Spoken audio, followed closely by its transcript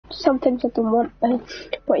sometimes I don't want to.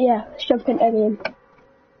 But yeah, let's jump into a game.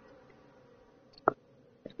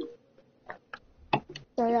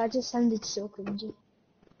 Sorry, I just sounded so cringy.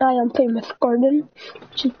 I am playing with Gordon,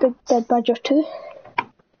 which is Big Dead Badger 2.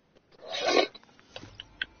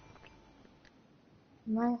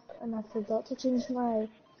 And I forgot to change my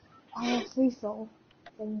free throw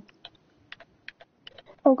thing.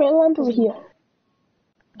 I'm going to land over here.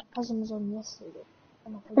 My cousin was on yesterday.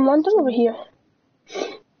 And I I'm forgot landing to over change it.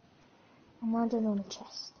 here. I'm landing on a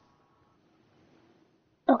chest.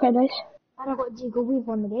 Okay, nice. And I got Deagle. We've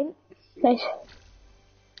won the game. Nice.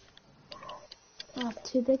 I have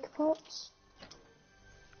 2 big pots.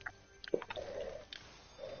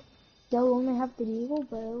 They'll only have the Deagle,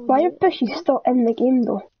 but Why are bushes still in the game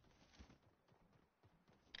though?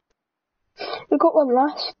 We got one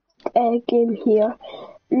last game here.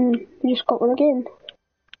 We just got one again.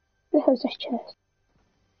 The hell's this chest?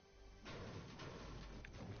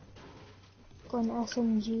 got an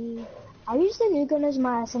SMG. I use the new gun as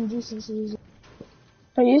my SMG since I use it.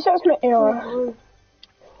 I use it as my AR.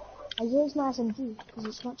 I use my SMG because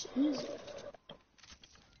it's much easier.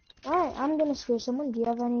 Alright, I'm gonna screw someone. Do you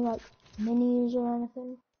have any like minis or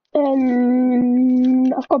anything?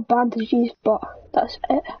 I've got bandages, but that's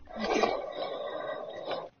it.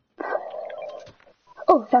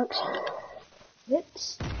 Oh, thanks.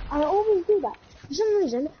 Oops. I always do that. For some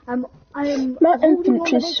reason, I'm My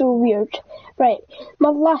infantry is so weird. Right, my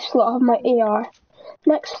last slot I have my AR.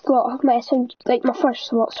 Next slot I have my SMG, like my first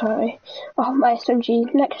slot, sorry. I have my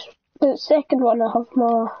SMG. The second one I have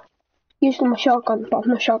usually my shotgun, but I have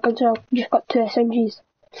no shotgun, so I've just got 2 SMGs.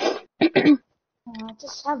 I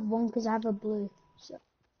just have one because I have a blue. So.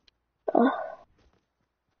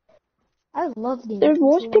 I love the There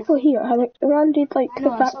was people here. I landed like the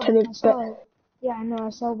factory, but yeah, I know. I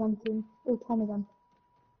saw one thing. Oh, Tommy gun.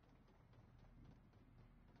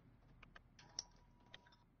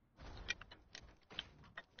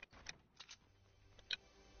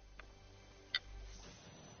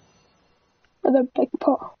 another big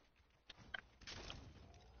pot.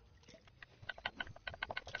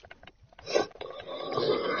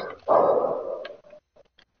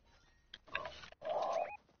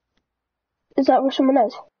 Is that where someone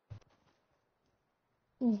is?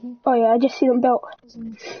 Oh yeah, I just see them built.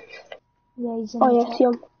 Yeah, he's in oh the yeah, top. see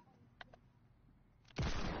him.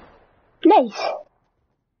 Nice!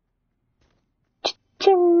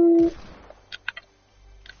 Ching!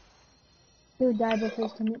 He'll die before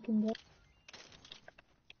his teammate can get.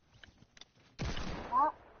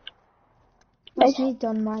 That's me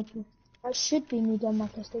done my. That should be me done my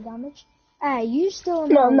pistol damage. Hey, you still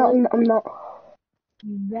No, I'm not.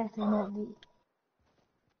 You better not be.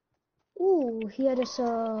 Ooh, he had us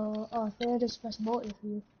he had us press bottle for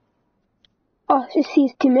you. Oh, just see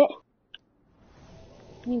his teammate.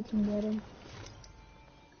 You can get him.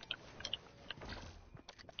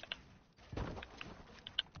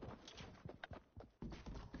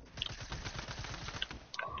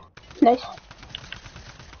 Nice.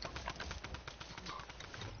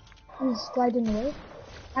 He's sliding away.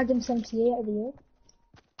 Had him 78 of the year.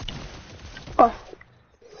 Oh.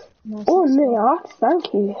 Nice. Oh, no, yeah,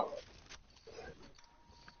 thank you.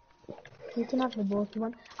 You can have the boat if you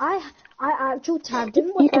want. I actually tagged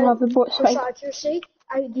him You can have the boat, for accuracy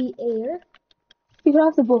out the air. You can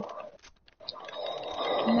have the boat.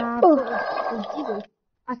 Nah, I've got the deagle.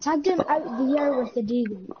 I tagged him out the air with the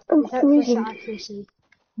deagle. I'm Without freezing. first shot accuracy.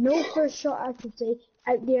 No first shot accuracy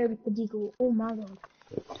out there with the deagle. Oh my god.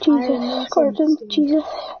 Jesus, Gordon, Jesus.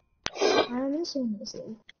 I am insane this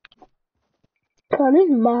game. I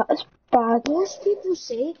mean, Matt's bad. Most people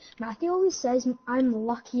say, Matthew always says, I'm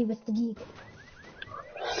lucky with the deagle.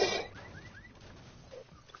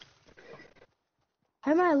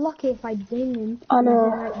 How am I lucky if I ding him? I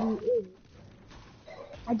know.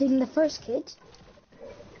 I ding the first kid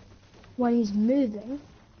when he's moving.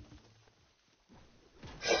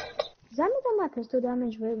 Does that make my pistol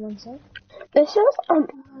damage? Wait one sec. This is a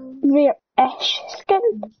rare-ish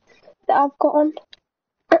skin that I've got on.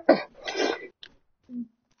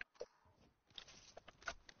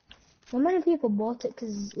 Not many people bought it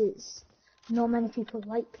because it's not many people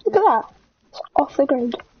like it. Look at that. It's off the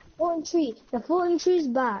ground. Floating tree. The floating tree's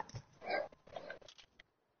back.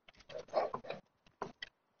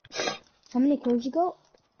 How many kills you got?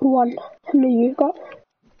 1. How many you got?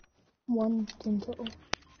 1 in total.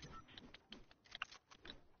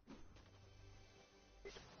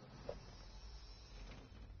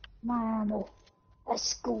 My ammo.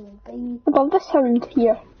 Let's go, baby. I love the sound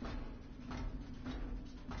here.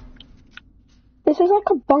 This is like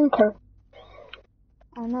a bunker.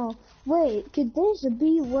 I know. Wait, could this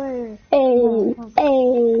be where... Hey, No,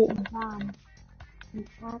 hey. bam.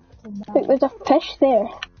 Look, there's a fish there.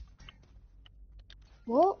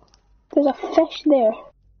 What? There's a fish there.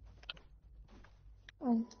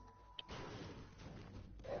 Oh.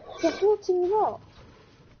 They're floating rock.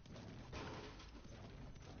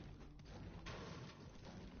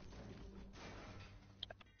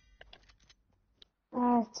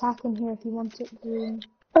 Attack in here if you want it, Green.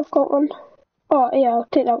 I've got one. Oh, yeah, I'll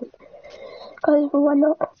take that one. Cause why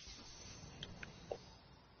not?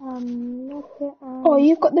 Okay, Oh,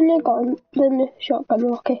 you've got the new gun, the new shotgun,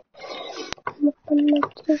 okay.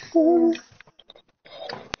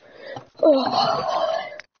 Oh.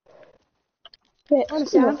 Wait,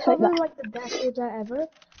 honestly, I have like probably that. like the best loadout ever.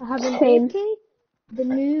 I have an Same. AK, the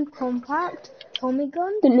new compact, Tommy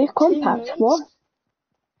gun, The new 2 compact, nades. what?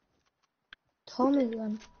 Tommy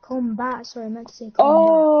gun. Combat, sorry, I meant to say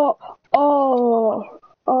combat. Oh,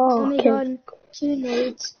 Tommy okay. gun, 2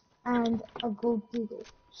 nades, and a gold bugle.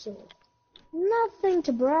 So, nothing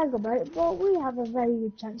to brag about, but we have a very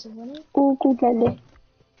good chance of winning. Oh, good many.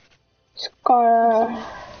 Scar.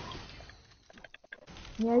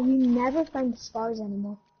 Yeah, you never find scars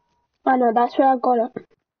anymore. I know, that's where I got it.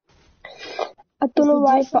 I don't know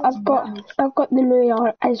why, but I've got the new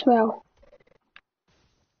AR as well.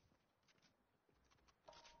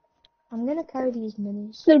 I'm gonna carry these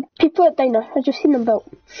minis. The people at diner, I just seen them built.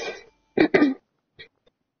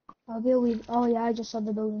 I'll be a wee. Oh yeah, I just saw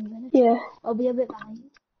the building finish. Yeah, I'll be a bit behind.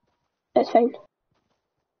 it's fine.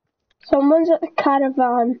 Someone's at the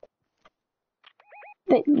caravan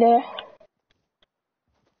right there.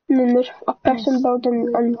 And then there's a person Yes. building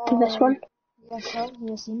onto this one. Yes, sir.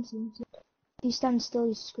 Yeah, same. If he stands still,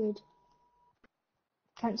 he's screwed.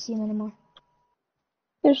 Can't see him anymore.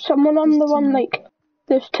 There's someone on There's the one, two. like,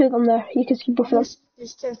 there's two of them there. You can see both of them.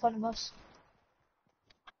 There's 2 in front of us.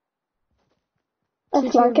 I'm 2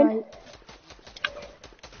 to your flanking. right.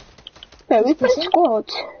 Wait, we Who's put pushing?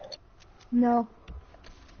 squads. No.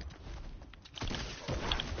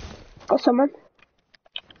 Got someone.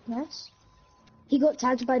 Yes. He got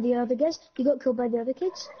tagged by the other guys. He got killed by the other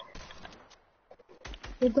kids.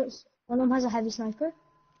 They've got. One of them has a heavy sniper.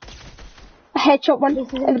 A headshot one Both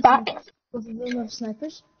of at them the back. Both of them have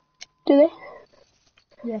snipers. Do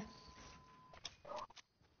they? Yeah.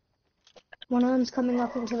 One of them's coming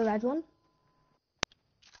up into the red one.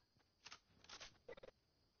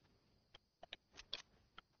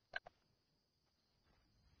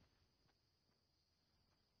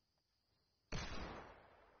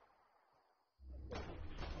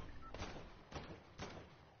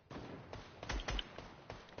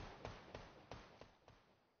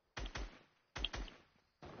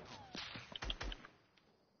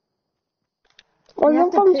 One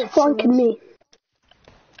of them's flanking me.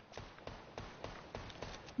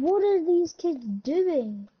 What are these kids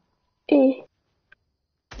doing? Eh.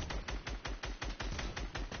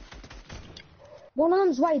 One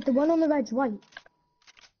arm's white, the one on the right's white.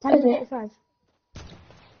 Is it? 35.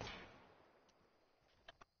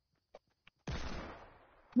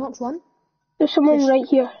 Knocked one. There's someone right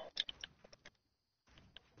here.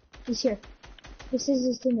 He's here. This is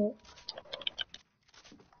his teammate.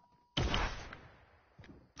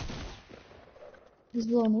 He's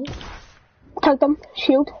below me. Tagged him.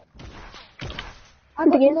 Shield. I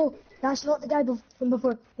got again. no. That's not the guy from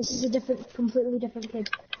before. This is a completely different kid.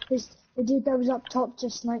 This the dude that was up top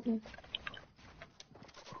just sniped me.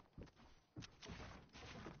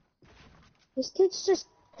 This kid's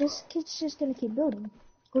just gonna keep building.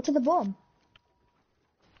 Go to the bomb.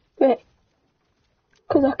 Wait.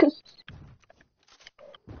 Cause I could.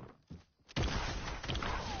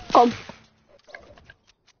 Come.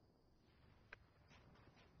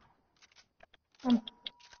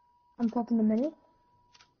 I'm popping the mini.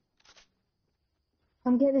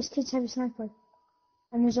 Come get this kid's heavy sniper.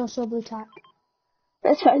 And there's also a blue tack.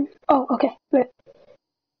 That's fine. Oh, okay. Wait.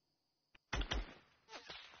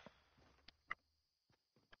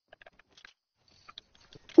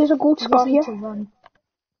 There's a gold scar here. To run.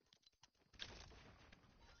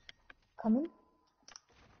 Coming.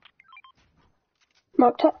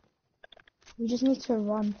 Marked it. We just need to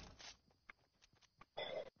run.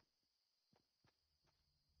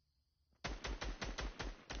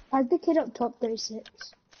 Tag the kid up top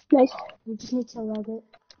 36. Nice. We just need to lag it.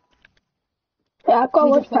 Yeah, I've got a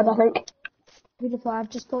launch Beautiful. pad, I think. Beautiful, I've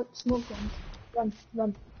just got smoke guns.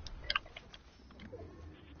 Run.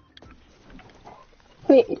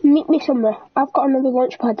 Wait, meet me somewhere. I've got another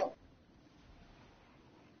launch pad.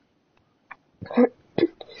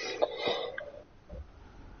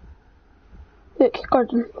 Look,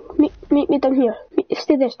 Gordon, meet me down here.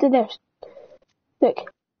 Stay there.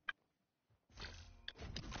 Look,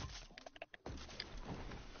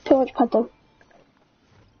 launch pad down.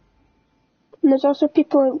 And there's also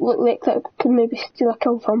people that look like that could maybe steal a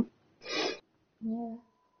kill from. Yeah.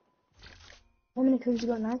 How many kills you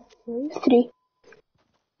got now? 3? 3.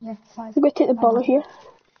 Yeah, 5. I'm going to take the baller here.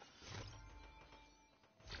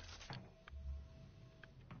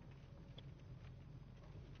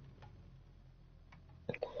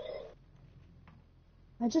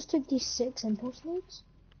 I just took these 6 impulse nodes.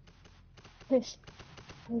 Push.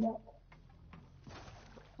 Hold up.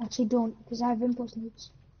 Actually don't, because I have impulse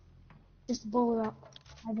nodes. Just ball her up.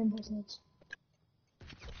 I have impulse nodes.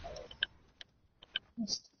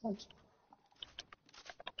 Missed. Fudge.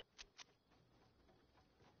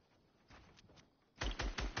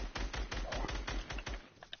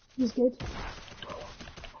 He's good.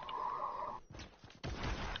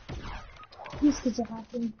 These kids are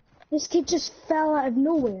hacking. This kid just fell out of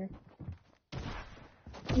nowhere.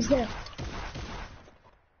 He's there.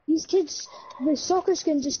 These kids, the soccer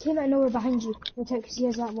skin just came out of nowhere behind you. Watch out, because he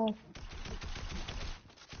has that wall.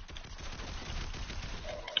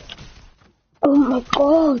 Oh my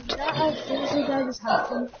god! That Alfonso guy was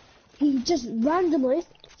hacking. He just randomly,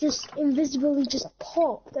 just invisibly, just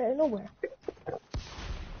popped out of nowhere.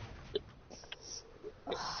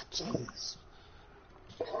 Oh, jeez.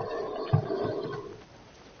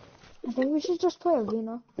 I think we should just play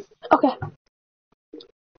arena Okay.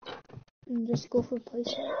 and just go for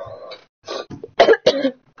placement.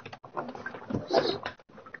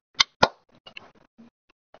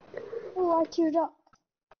 Oh, I teared up.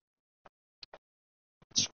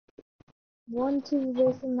 1 2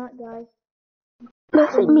 away from that guy.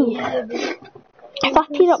 That's like me. If I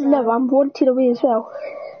tear up now, I'm 1 tear away as well.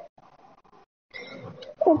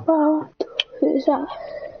 About... Who's that?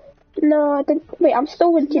 No, I didn't... Wait, I'm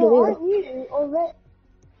still 1 tear No, away. aren't you already?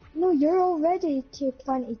 No, you're already tier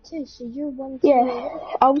 22, so you're 1 tier Yeah, away.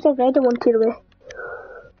 I was already 1 tear away.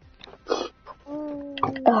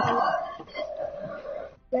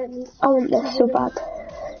 Let me I want this so bad.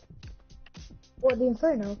 What, the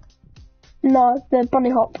Inferno? No, the bunny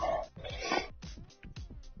hop.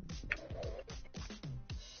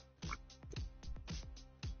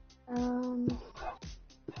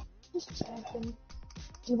 Just checking.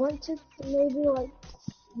 Do you want to maybe like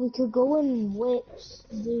we could go and wait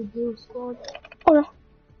the blue squad? Okay.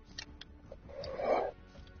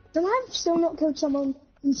 Don't I have still not killed someone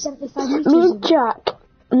in 75 meters? Me and Jack,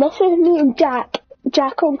 this is me and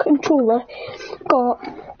Jack on controller, got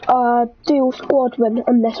a dual squad win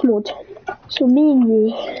on this mode. So me and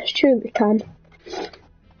you surely can.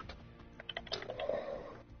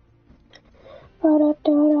 Have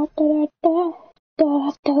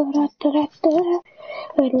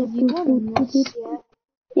you won in this yet?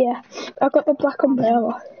 Yeah, I got the black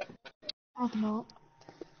umbrella. I've not.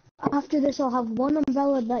 After this I'll have one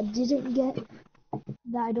umbrella that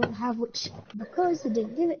I don't have, which, because they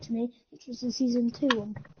didn't give it to me, which was the season 2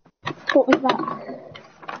 one. What was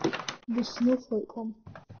that? The snowflake one.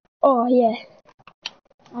 Oh yeah.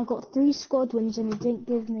 I got 3 squad wins and they didn't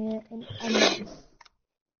give me enough.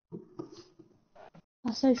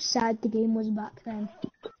 That's how sad the game was back then.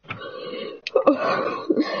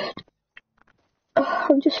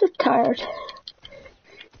 I'm just so tired.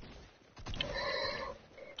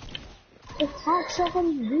 Attack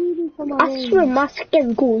someone really from a I range. swear my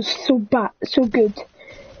skin goes so good.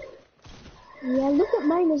 Yeah, look at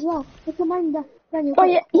mine as well. Look at mine. Oh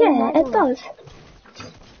yeah, it does.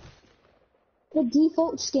 The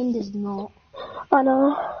default skin does not. I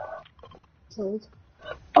know. Killed.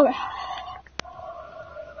 Okay.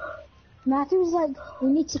 Matthew's like, we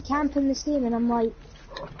need to camp in this game, and I'm like,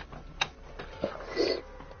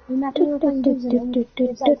 Matthew was playing games and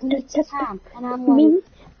it's like, we need to camp, and I'm like, me,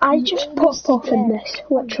 I just pop off in this,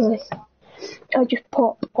 literally. I just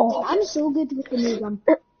pop off. I'm so good with the new gun.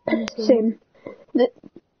 Same.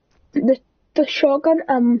 The shotgun,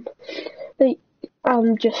 I'm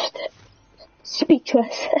just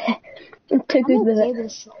speechless. I'm too good with it. With the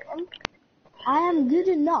shotgun. I am good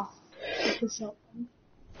enough with the shotgun.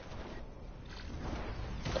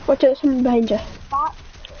 Watch out, someone behind you.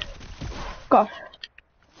 God.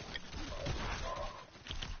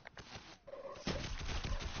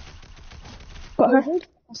 Got her.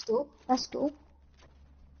 Let's go.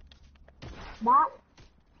 That.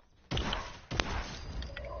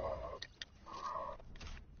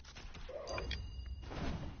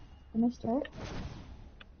 Finished her.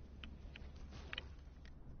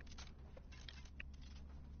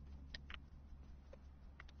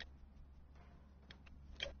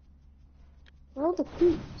 Where are the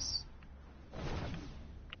creeps?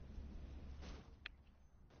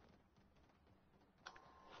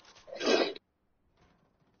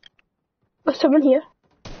 There's someone here.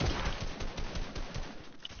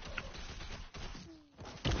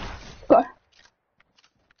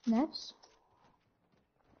 Nice.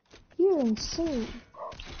 You're insane.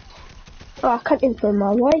 Oh, I can't even for my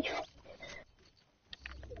life.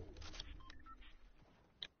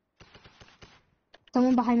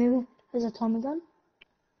 Someone behind me with a Tommy gun.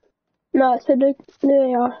 No, it's a new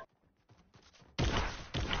AR.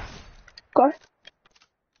 Got her.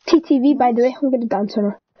 TTV, by the way, I'm gonna dance on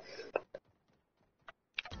her.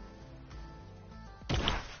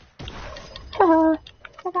 Haha.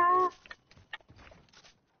 Ta-da!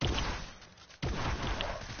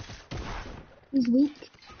 He's weak.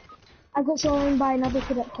 I got shot by another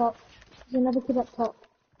kid up top. There's another kid up top.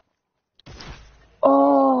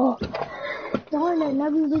 Oh, Darn it, now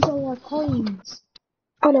we lose all our coins.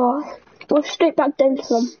 I know. We're straight back down to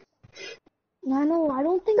them. I know, I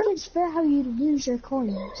don't think it's fair how you lose your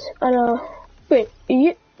coins. I know. Wait, are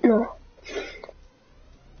you? No.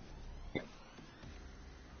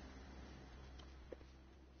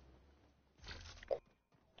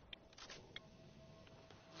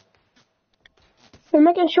 Where am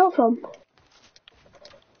I getting shot from?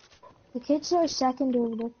 The kids that are second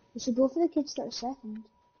over there. We should go for the kids that are second.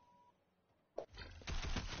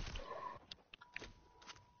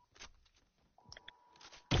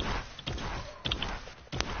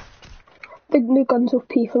 The new guns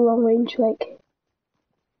OP for long range, like.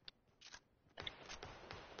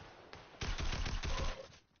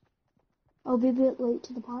 I'll be a bit late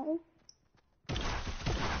to the party.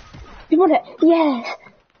 You want it? Yes!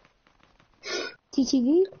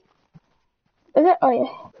 TTV? Is it? Oh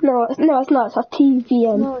yeah. No, it's not. It's a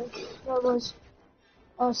TVM. No, it was.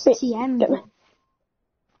 Oh, it's Wait, TM. get me.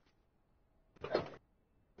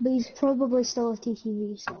 But he's probably still a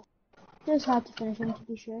TTV, so. Just hard to finish him to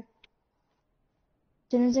be sure.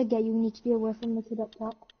 As soon as I get you, we need to be away from the kid up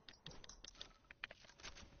top.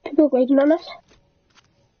 People waiting on us.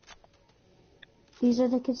 These are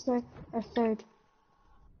the kids that are third.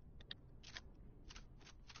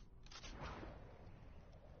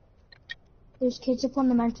 There's kids up on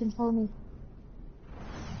the mountain, follow me.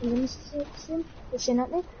 Are you gonna see them? They're shooting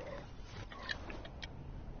at me.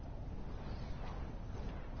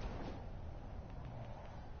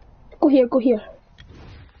 Go here, go here.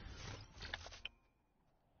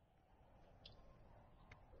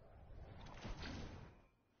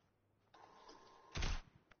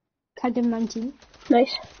 Tagged him 19.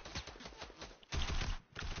 Nice.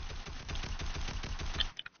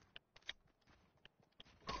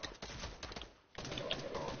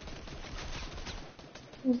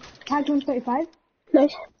 Tagged him 35.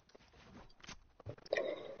 Nice.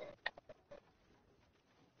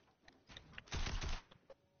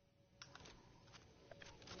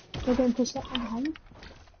 We're going to push that one behind.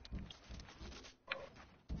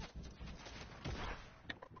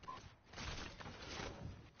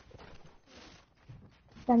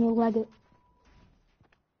 Daniel, leg it.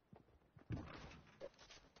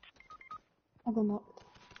 I got knocked.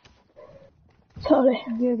 Sorry.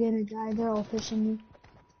 You're gonna die, they're all pushing you.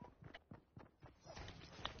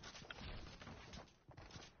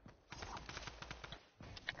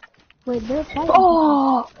 Wait, they're fighting.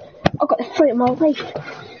 Oh! I got the fright of my life.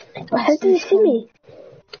 How did you see me?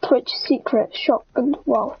 Twitch secret shotgun.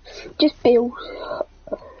 Wow. Just bail.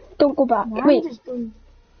 Don't go back. Nah, Wait. I'm just going.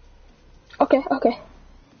 Okay, okay.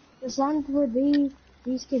 This land where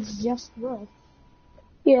these kids just were.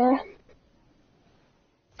 Yeah.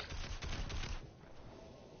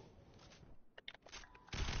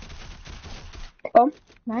 Come.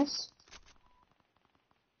 Nice.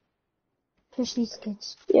 Push these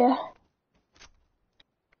kids. Yeah.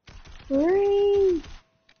 Hurry!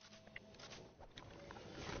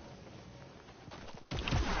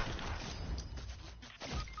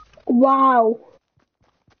 Wow.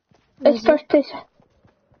 It's first place.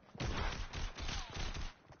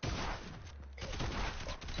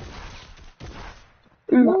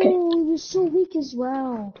 Okay. No, he was so weak as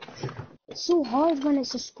well. It's so hard when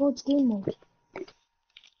it's a squad game mode.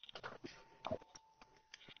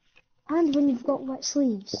 And when you've got wet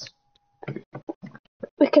sleeves.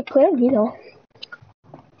 We could play arena.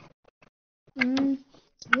 I don't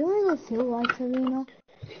really feel like arena.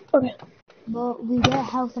 Okay. But we get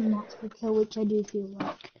health and max per kill, which I do feel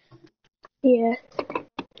like. Yeah.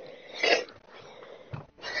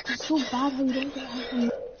 It's so bad how you don't get health and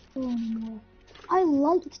max per kill anymore. I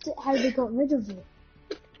liked it how they got rid of it.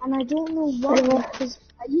 And I don't know why, because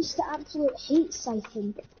I used to absolutely hate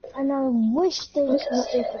Siphon. And I wish they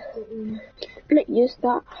kept it in. I might use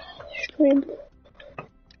that stream.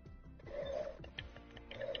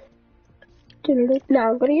 Now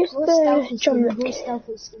I'm gonna use the John Wick. Go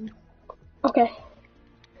stealthy skin. Okay.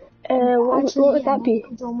 What would that be?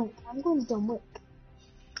 I'm going to John Wick.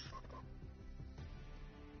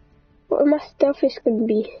 would my stealthy skin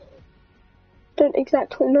be? Don't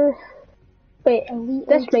exactly know. Wait, Elite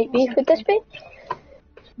this 18 might be. or Would this something. be?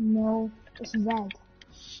 No, it's red.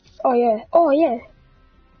 Oh yeah. Oh yeah.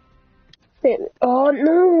 Wait. Oh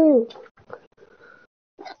no.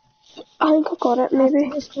 I think I got it. After Maybe.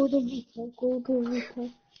 this, go to replay. Go to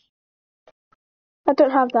replay. I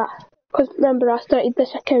don't have that. Cause remember I started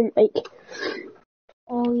this account like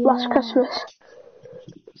Oh last yeah. Christmas.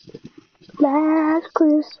 Last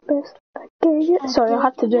Christmas. I gave you. Sorry, I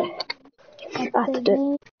had to do it. I had to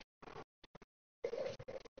do it.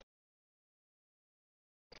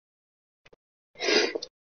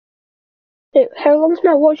 Wait, how long's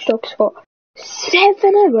my Watch Dogs for?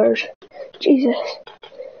 7 hours. Jesus.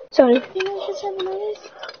 Sorry. You know for 7 hours?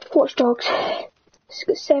 Watch Dogs. It's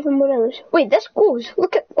got 7 more hours. Wait, this goes.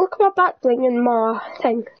 Look at my back bling and my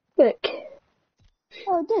thing. Look.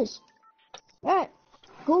 Oh, it does. Right.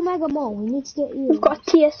 Go Mega Mall. We need to get you. We've got a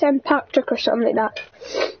TSM pack trick or something like that.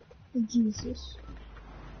 Jesus.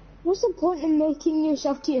 What's the point in making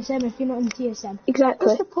yourself TSM if you're not in TSM? Exactly.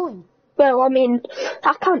 What's the point? Well, I mean,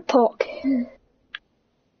 I can't talk.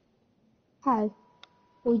 How?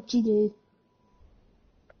 What'd you do?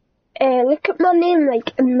 Look at my name,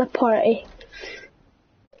 like, in the party.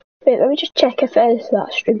 Wait, let me just check if it is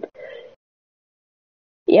that stream.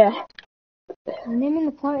 Yeah. Your name in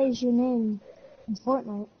the party is your name in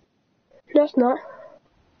Fortnite. No, it's not.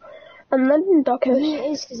 I'm not in Doghouse. Yeah,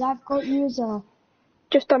 it is, because I've got you as a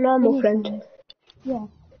Just a normal mini friend. Yeah.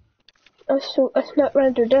 So, it's not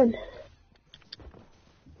rendered in.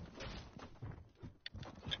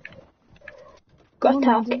 Got Someone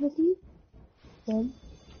attack. landed with you? Then.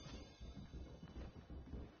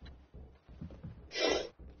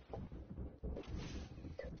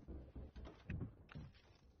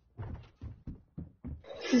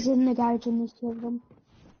 He's in the garage and there's 2 of them.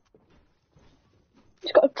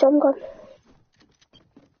 He's got a drum gun.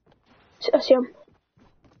 I see him.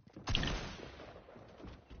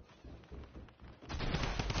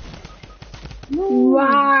 No!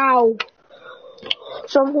 Wow!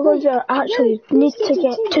 Some guns are actually need to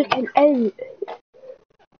get taken out.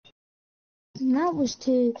 And that was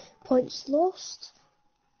 2 points lost.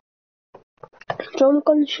 Drum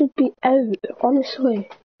guns should be out, honestly.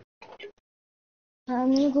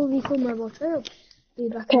 I'm gonna go recon my water. Be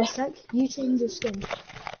back in a sec. You change your skin.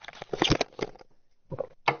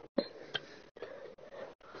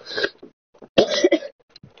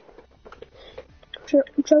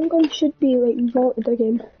 Drum guns should be like vaulted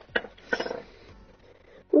again.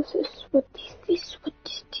 What's this? What is this? What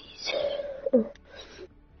is this? Oh.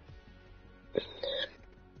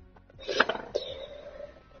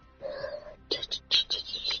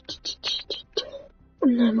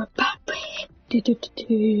 And then my back.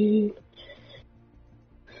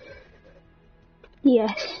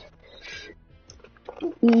 Yes.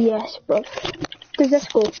 Yes, bro. Does this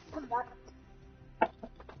go? Come back.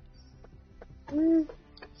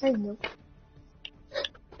 I know.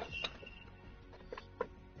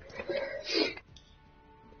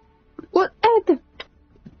 What the?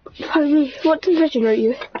 Pardon me. What division are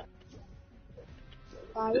you?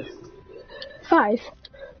 5. 5.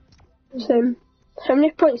 So, how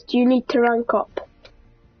many points do you need to rank up?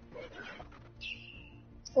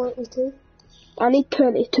 42. I need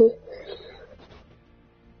 22.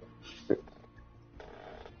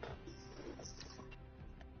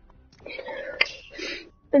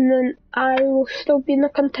 And then I will still be in the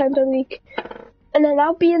Contender League. And then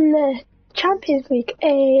I'll be in the Champions League.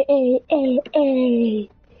 The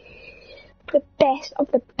best of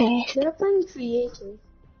the best. They're playing creative.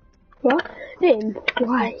 What? Name?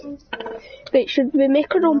 Why? Wait, should we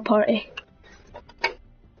make our own party?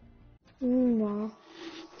 No.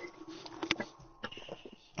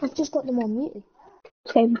 I've just got them on muted.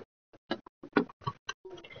 Same.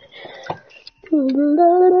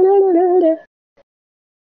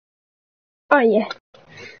 Oh yeah.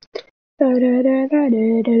 From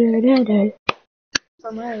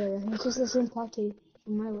earlier. It's just the same party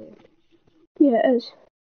from earlier. Yeah, it is.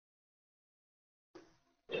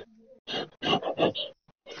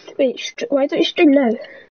 Wait, why don't you stream now?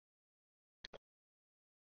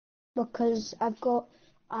 Because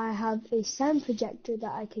I have a sound projector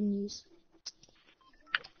that I can use.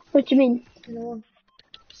 What do you mean? You know,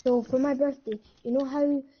 so for my birthday, you know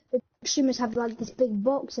how the streamers have like this big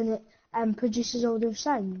box and it produces all their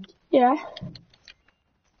sound? Yeah.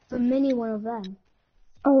 A mini one of them.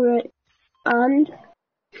 Alright. And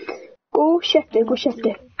go shifty, go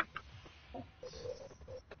shifty.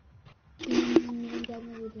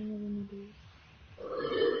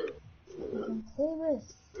 You can play with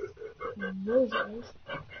roses.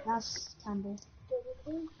 That's Candace.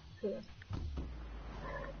 Good.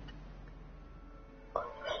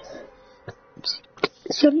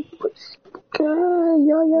 Yeet. I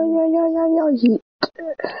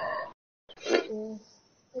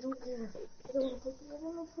don't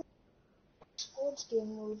know if squads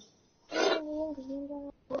game modes.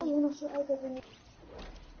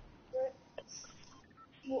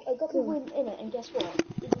 Well, I got the win in it, and guess what?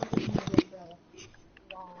 It didn't give me the umbrella.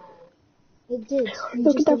 Wow. It did. You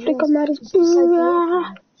Look just at didn't Africa realize. Matters.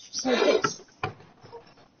 Just like this.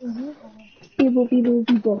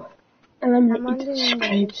 Bibo. And I'm I'm making wondering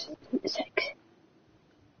subscribes. Sick.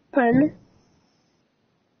 Pardon?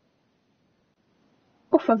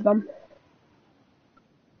 Both of them.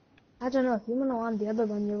 I don't know, if you want to on the other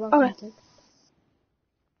one, you're welcome to.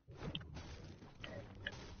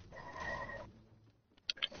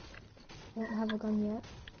 Don't have a gun yet.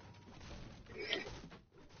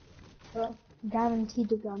 But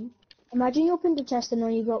guaranteed a gun. Imagine you opened the chest and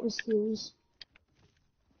all you got was skills.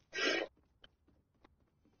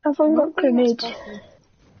 I've only got grenades.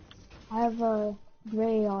 I have a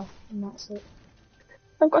grey AR and that's it.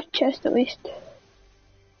 I've got a chest at least.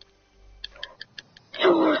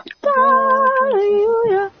 You got a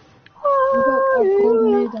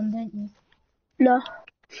golden gun, didn't you? No.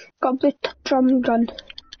 Got the drum gun.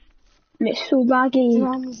 And it's so laggy.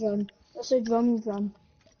 Drum gun. What's a drum gun?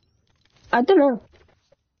 I don't know.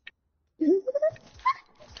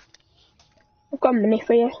 I've got money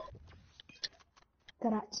for you.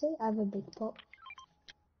 Grazie, I have a big pot.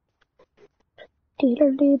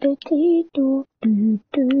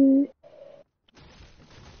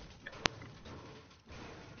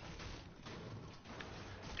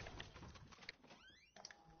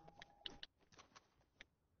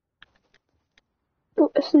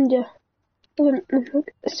 Oh, isn't it?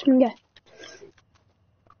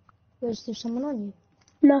 Was there someone on you?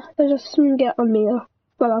 No, there's a sminget on me though.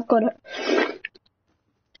 Well, I've got it.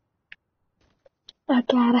 I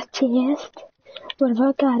got a chest. What have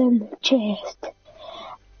I got in the chest?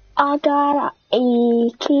 I got a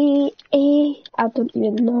AKA. I don't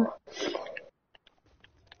even know.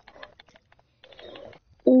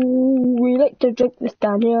 Ooh, we like to drink with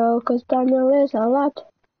Daniel, because Daniel is a lad.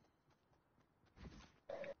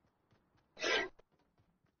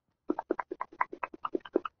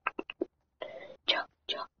 Chug,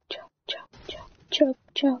 chug, chug, chug, chug, chug,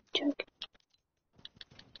 chug, chug.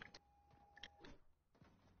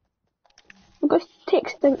 I'm going to take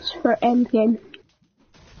stinks for endgame.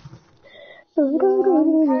 Yeah,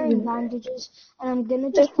 I'm carrying bandages, and I'm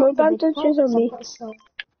gonna just There's more put the big bandages on me.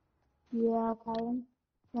 Yeah, Colin.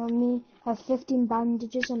 On me, have 15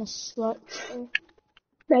 bandages and a slurp.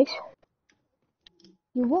 Nice.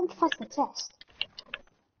 You won't pass the test.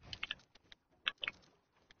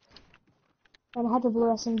 And I had a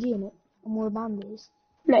blue SMG in it, and more bandages.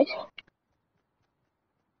 Nice.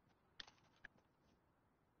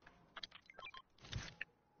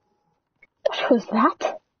 What was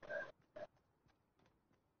that?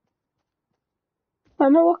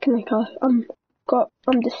 I'm not walking like I'm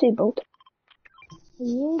disabled. Are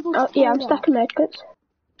you able to Yeah, I'm stacking medkits.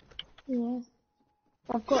 Yeah.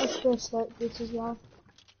 I've got a spare slurp boots as well.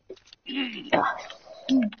 Yeah.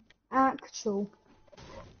 Actual.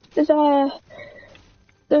 There's a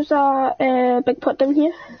big pot down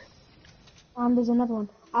here. And there's another one.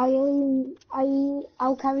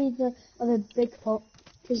 I'll carry the other big pot,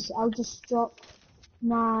 because I'll just drop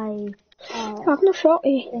my I have no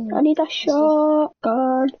shotty. I need a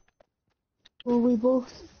shotgun. Well, we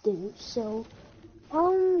both do, so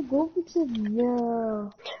go to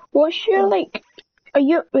the... What's your wait,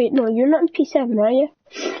 no, you're not in P7, are you?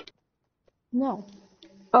 No.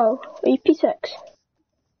 Oh, are you P6?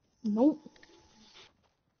 Nope.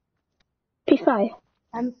 P5?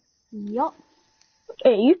 Yup.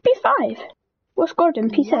 Are you P5? What's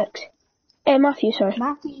Gordon, P6? Matthew, sorry.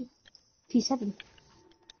 Matthew, P7.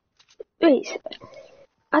 Wait,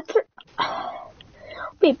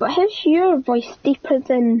 wait, but how's your voice deeper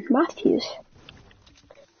than Matthew's?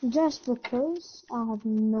 Just because I have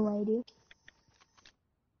no idea.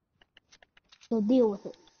 So deal with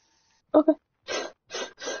it. Okay.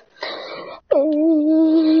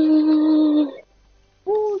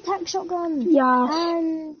 Oh, tech shotgun! Yeah.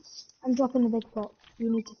 And I'm dropping the big pot.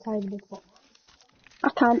 You need to carry the big pot. I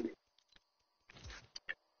can't.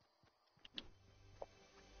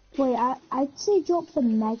 Wait, I'd say drop the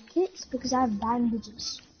medkits because I have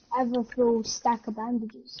bandages. I have a full stack of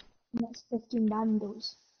bandages. And that's 15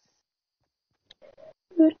 bandos.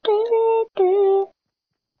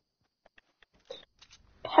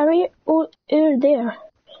 Harry, you're there.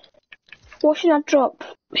 What should I drop?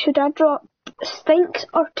 Should I drop stinks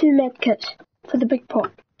or 2 medkits for the big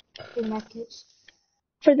pot? 2 medkits.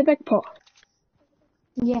 For the big pot?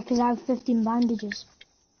 Yeah, because I have 15 bandages.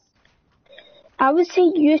 I would say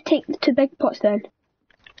you take the 2 big pots then.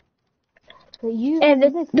 But you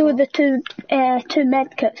The two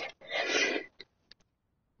med kits.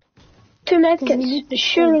 2 med kits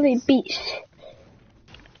surely beats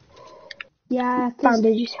yeah,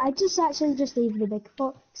 bandages. I just leave the big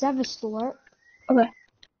pot, because I have a store. Okay.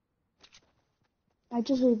 I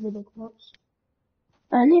just leave the big pots.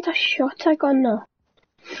 I need a shotgun gun now.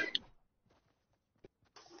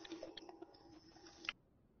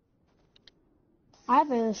 I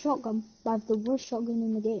have a shotgun, but I have the worst shotgun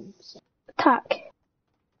in the game. So. Attack.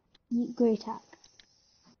 Grey attack.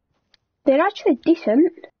 They're actually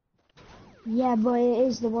decent. Yeah, but it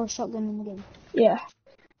is the worst shotgun in the game. Yeah.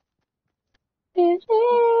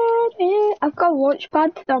 I've got a launch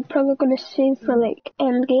pad that I'm probably going to save for like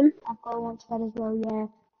end game. I've got a launch pad as well, yeah,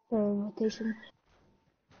 for rotation.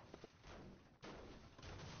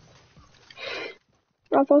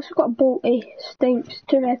 I've also got a bolty, stinks,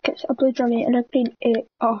 2 medkits, a blue drum 8 and a green 8.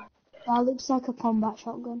 Oh. That looks like a combat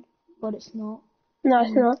shotgun, but it's not. No,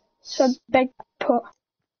 it's not. It's a big pot.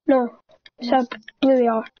 No, it's a blue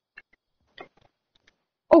AR.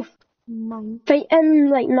 Oh, Mine. right in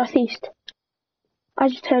like northeast. I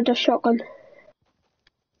just heard a shotgun.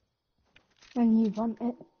 And you want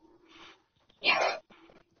it. Yes.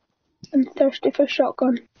 I'm thirsty for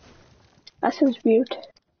shotgun. That sounds weird.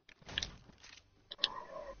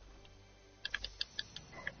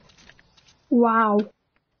 Wow.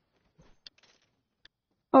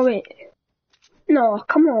 Oh wait. No,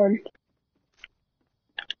 come on.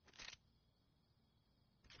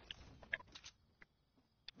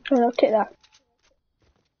 Oh, I'll take that.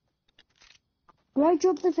 Do I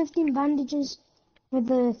drop the 15 bandages for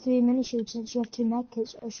the 3 mini shields since you have 2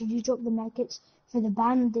 medkits, or should you drop the medkits for the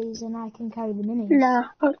bandages and I can carry the minis? Nah,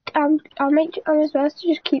 I was best to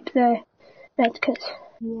just keep the medkits.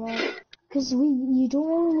 Yeah, because you don't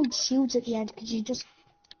really need shields at the end because you just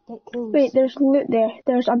get kills. Wait, there's loot there.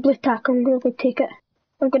 There's a blue tack. I'm gonna go take it.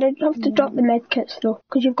 I'm gonna have to drop the medkits though,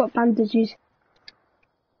 because you've got bandages.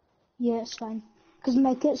 Yeah, it's fine. Because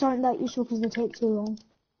medkits aren't that useful because they take too long.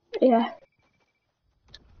 Yeah.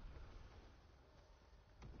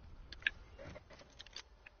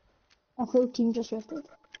 A full team just rifted.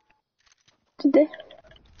 Did they?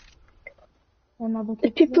 Another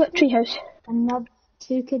The kid people at rifted. Treehouse. Another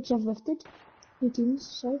 2 kids have rifted. 2 teams,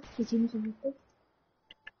 sorry. 2 teams have rifted.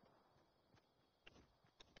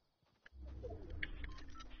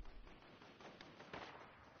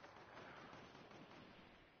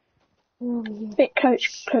 They're over here. Wait,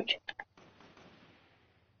 crouch, crouch.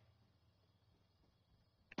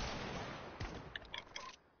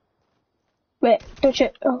 Wait, don't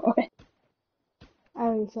shoot. Oh, okay. I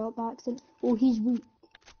already shot by accident. Oh, he's weak.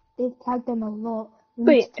 They've tagged him a lot. We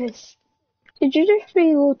Wait. need to push. Did you just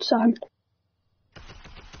reload, Sam?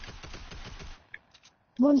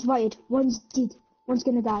 One's whited. One's dead. One's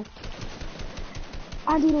gonna die.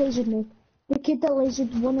 And he lasered me. The kid that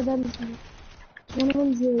lasered one of them's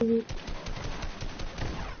really weak.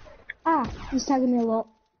 Ah, he's tagging me a lot.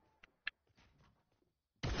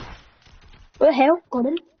 What the hell? Got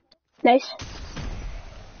him. Nice.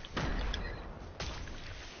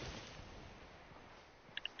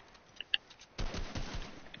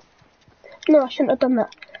 No, I shouldn't have done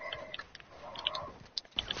that.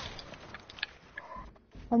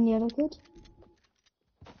 And the other kid.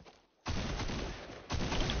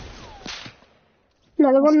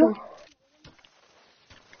 Another one though.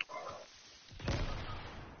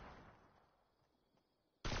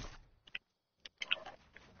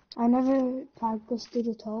 I never tagged this dude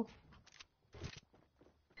at all.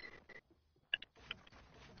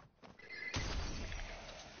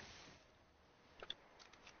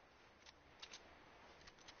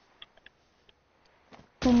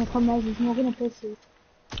 Can you come out? He's not gonna push you.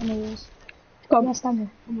 And he is. Come. Yes, stand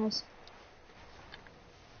here. Come on.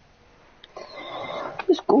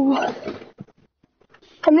 Let's go.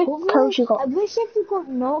 How many kills you got? I wish if you got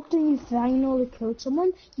knocked and you finally killed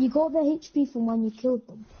someone, you got the HP from when you killed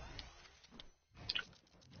them.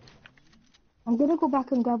 I'm gonna go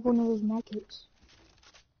back and grab one of those medkits.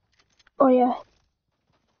 Oh yeah.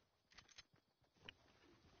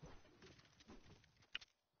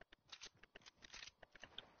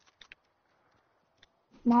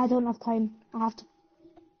 No, I don't have time. I have to.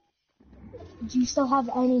 Do you still have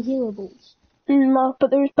any healables? No,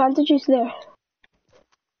 but there's bandages there.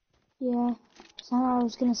 Yeah. So I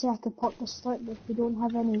was gonna say I could pop the start, but if we don't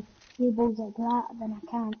have any healables like that, then I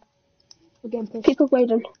can't. We're getting pushed. People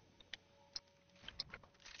waiting.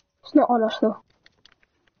 It's not on us though.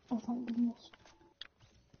 Oh, thank goodness.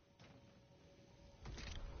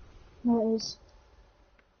 No, it is.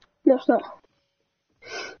 No, it's not.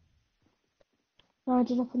 No, I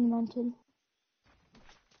did up on the mountain.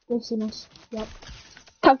 They've seen us. Yep.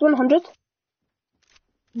 Tagged 100.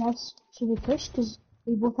 Nice. Should we push? Because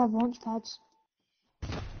we both have launch pads.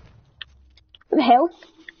 What the hell?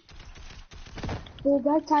 The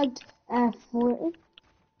guy tagged 40.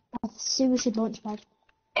 I see we should launch pad.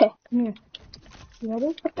 Okay. Come here. You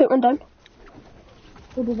ready? I put one down.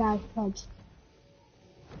 So did I, Reg.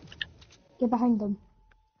 Get behind them.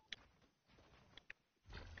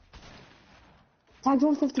 Tagged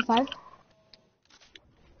 155.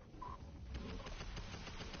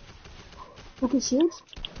 Okay, shields.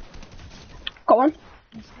 Got one.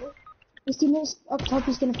 His teammate's up top,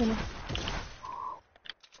 he's gonna finish.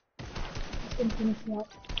 He's gonna finish that.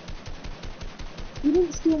 You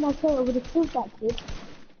didn't steal my kill, I would have killed that kid.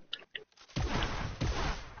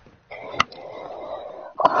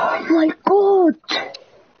 Oh my god!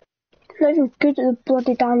 Not even good at the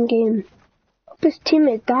bloody damn game. Hope his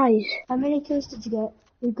teammate dies. How many kills did you get?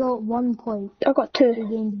 We got 1 point. I got 2. We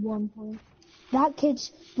gained 1 point. That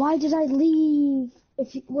kid's... Why did I leave?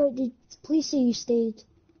 If you... Wait, please say you stayed.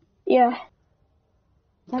 Yeah.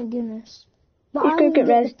 Thank goodness. But He's I gonna didn't get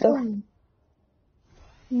the res though. point.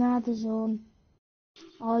 Nah, the zone.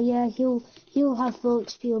 Oh yeah, he'll have full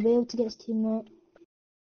XP. He'll be able to get his teammate.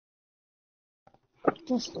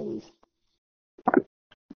 Just leave.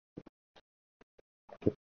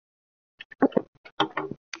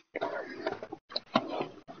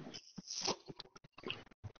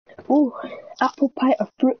 Ooh, apple pie or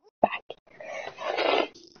fruit bag.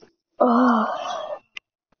 Oh.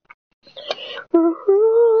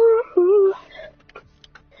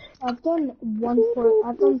 I've done 1 point.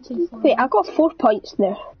 I've done 2 points. Wait, I got 4 points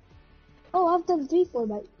there. Oh, I've done 4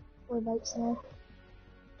 bites now.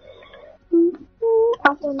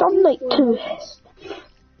 I've done like 2.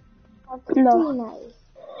 I've done No. 3 now.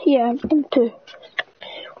 Yeah, I've done 2.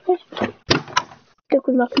 Stick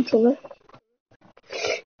with my controller.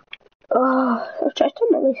 Oh, I tried to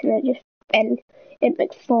turn my lights and it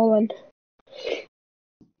makes falling.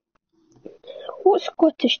 What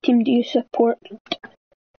Scottish team do you support?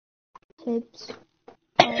 Hibs.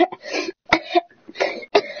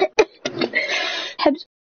 Hibs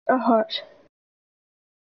or Hearts?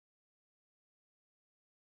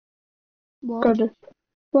 What? Gordon.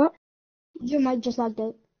 What? Your mic just lagged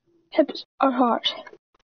out. Hibs or Hearts?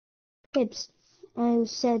 Hibs. I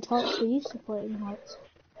said Hearts, so you supporting Hearts.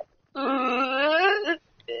 Do you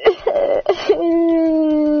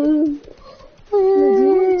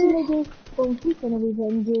want to maybe go on FIFA and we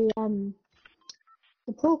then do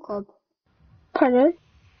the Pro Club? Pardon?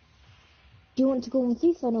 Do you want to go on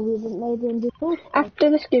FIFA and we then maybe do Pro Club? After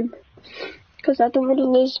this game. Because I don't want to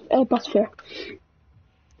lose bus fare.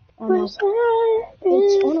 I know.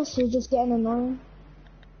 It's honestly just getting annoying.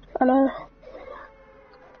 I know.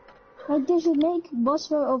 Like they should make bus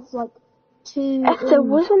fare of like 2 If there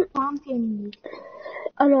wasn't, Champions League.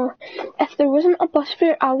 I know. If there wasn't a bus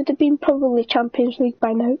fare, I would have been probably Champions League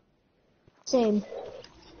by now. Same.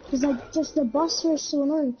 Because like just the bus fare is so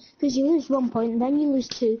annoying. Because you lose 1 point, then you lose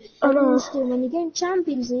 2, I then you know. lose 2. When you get in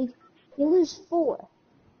Champions League, you lose 4.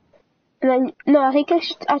 And then, no, I think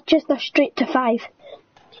it's just a straight to 5.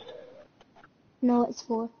 No, it's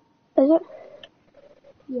 4. Is it?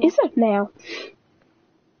 Yeah. Is it now?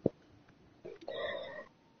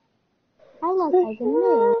 I like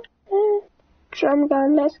Hagen. Drum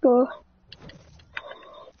gun, let's go.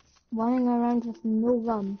 Running around with no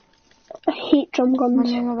gun. I hate drum guns.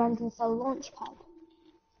 Running around with a launch pad.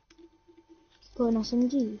 Go an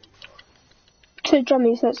SMG. 2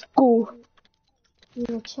 drummies, let's go.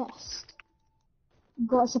 You're a chest.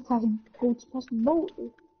 Got a surprise gold surprise bolt.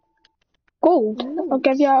 Gold? Nice. I'll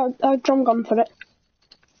give you a drum gun for it.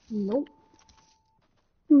 Nope.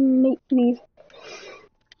 Make leave.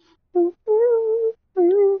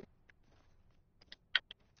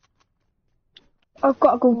 I've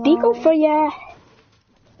got a gold deagle for you.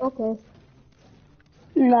 Okay.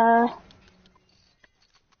 Nah.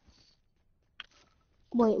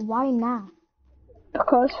 Wait, why not?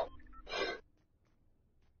 Because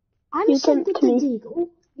I'm you sick didn't with to the me. deagle.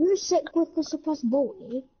 You're sick with the surprise bolt,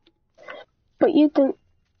 eh? But you didn't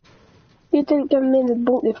give me the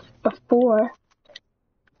bolt before.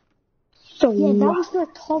 So Yeah, that was for a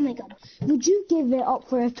Tommy gun. Would you give it up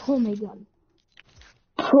for a Tommy gun?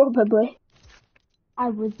 probably. I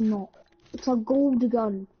would not. It's a gold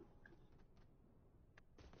gun.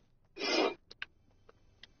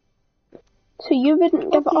 So you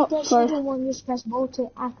wouldn't give it up guess for... you don't want your surprise bolt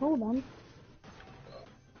at all then.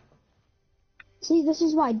 See, this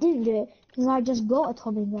is why I didn't do it, because I just got a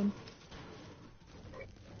Tommy gun.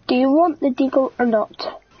 Do you want the deagle or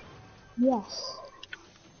not? Yes.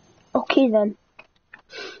 Okay then.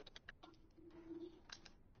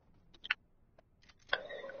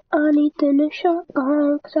 I need the new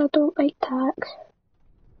shotgun because I don't like tax.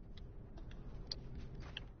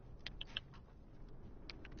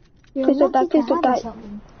 You're lucky to have a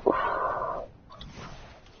shotgun.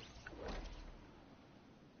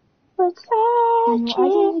 What's that? I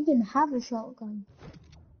don't even have a shotgun.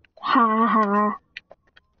 Ha ha.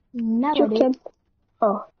 Now Joking.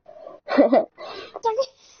 Oh.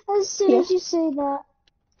 As soon as you say that.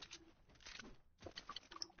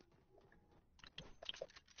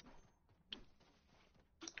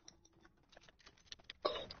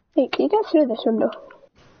 Hey, can you get through this window?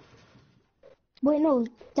 Wait, no,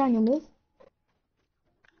 Daniel, move.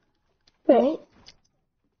 Wait.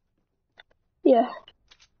 Yeah.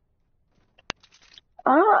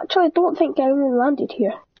 I actually don't think anyone landed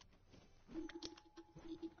here.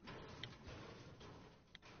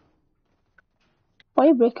 Why are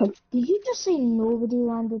you breaking? Did you just say nobody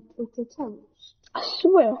landed at the towers? I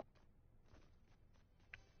swear.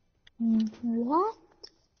 What?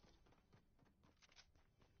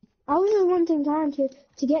 I was just wanting time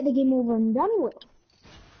to get the game over and done with.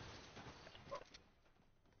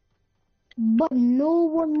 But no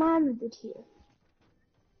one landed here.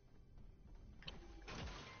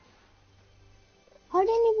 I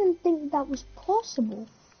didn't even think that was possible.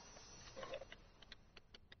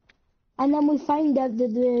 And then we find out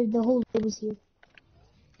that the whole day was here.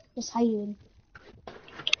 Just hiding.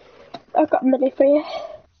 I got a mini for you.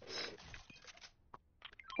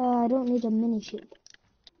 I don't need a mini shield.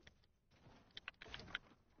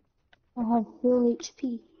 I have full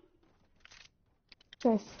HP.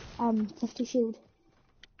 Sorry, 50 shield.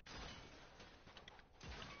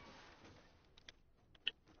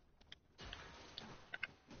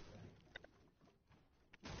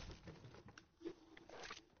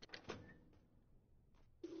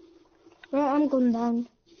 Right, I'm going down.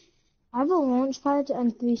 I have a launch pad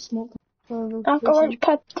and 3 smoke for rotation. I've got a launch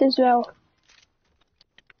pad as well.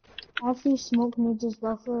 I have 3 smoke needs as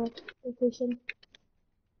well for rotation.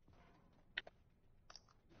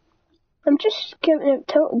 I'm just giving it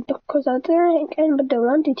tilted because I don't think anybody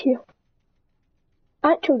landed here.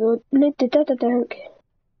 Actually though, nobody did, I think.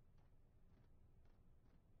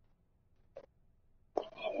 The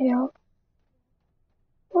hell?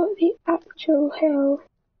 What the actual hell?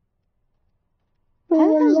 No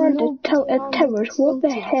one landed tilted towers, what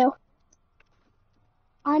the hell?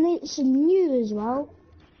 And it's new as well.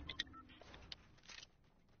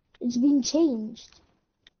 It's been changed.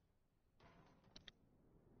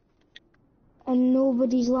 And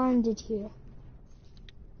nobody's landed here.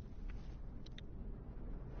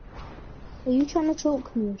 Are you trying to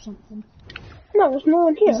choke me or something? No, there's no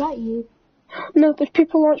one here. Is that you? No, there's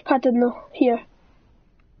people launch padding though, here.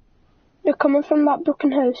 They're coming from that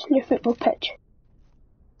broken house near football pitch.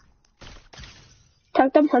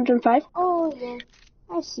 Tag them, 105. Oh yeah,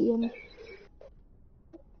 I see him.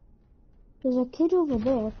 There's a kid over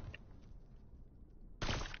there.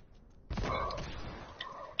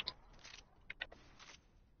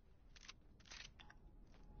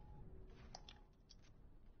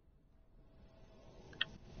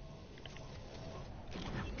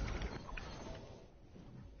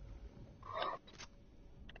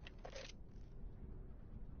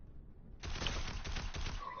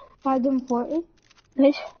 Tagged him 40.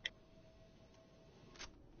 Nice.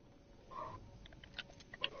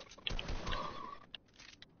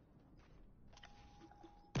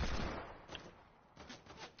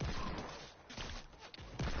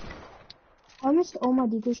 I missed all my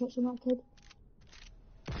deagle shots on that kid.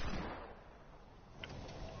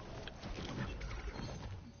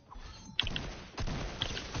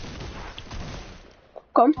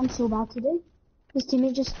 Come. I'm so bad today. His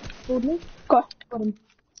teammate just pulled me. Go. Got him.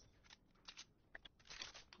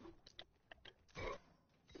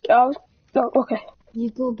 Oh, okay. You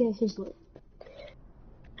go get his loot.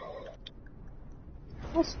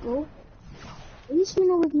 Let's go. At least we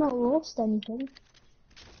know we've not lost anything.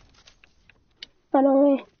 Run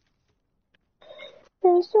away.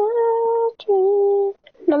 There's a tree.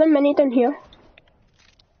 Another mini down here.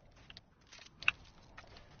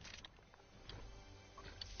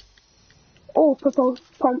 Oh, purple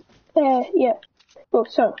pump. Yeah. Oh,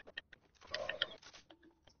 sorry.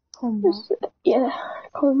 Combat. Yeah.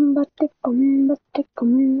 Combat.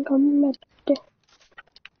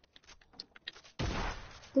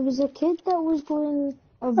 There was a kid that was going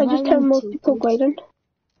I just heard more people gliding.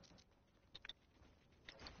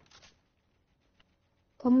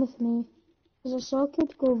 Come with me. Because I saw a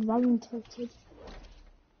kid go round tilted.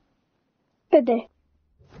 Did they?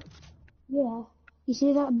 Yeah. You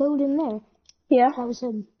see that building there? Yeah. That was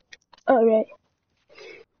him. Alright.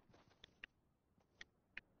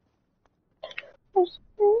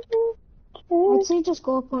 say just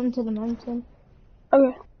go up onto the mountain.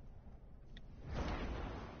 Okay.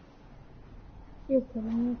 You're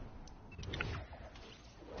kidding me.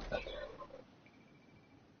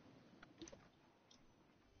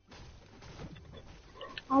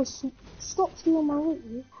 Stop stealing my loot,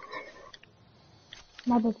 you.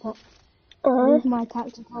 My big pot. Leave my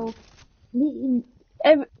tactical. You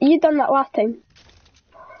done that last time.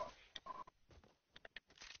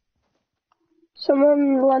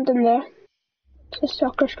 Someone landed there. It's a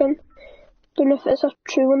soccer skin. Don't know if it's a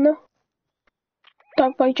true one though.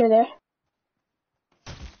 Dark Voyager there.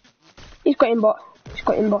 He's got aimbot. He's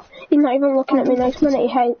got aimbot. He's not even looking at me. Next minute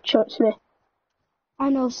he headshots me. I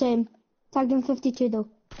know, same. Tagged him 52 though.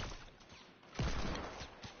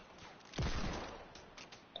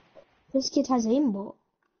 This kid has aimbot.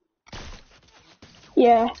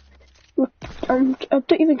 Yeah. I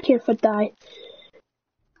don't even care if I die.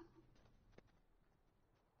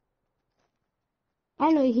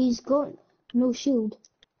 I know he's got no shield.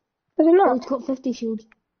 Is he Oh, not? he's got 50 shield.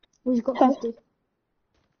 Oh, he's got Huh? 50.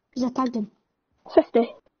 Because I tagged him.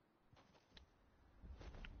 50.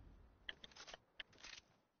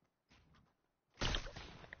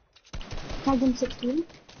 Tagged him 16.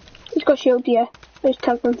 He's got shield, yeah. He's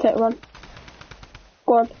tagged him 31.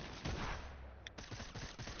 Go on.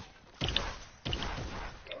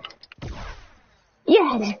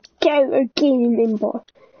 Yes! Get out of game, aimbot.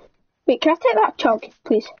 Wait, can I take that chug,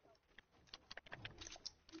 please?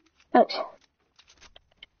 Thanks.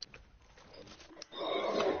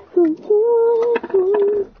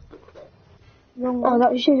 Wrong Oh, one.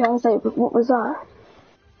 that was you. I was like, what was that?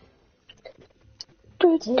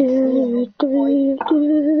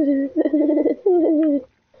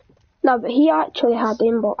 No, but he actually had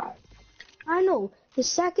aimbot. I know. The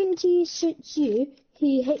second he shoots you,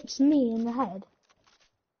 he hits me in the head.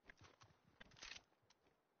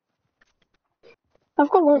 I've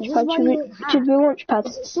got launchpad. Should we launchpad?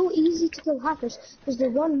 It's so easy to kill hackers because their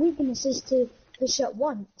one weakness is to push at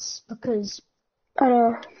once because I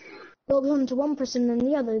know. they'll run to one person then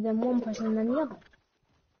the other, then one person then the other.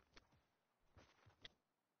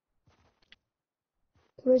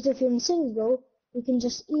 Whereas if you're in single, they can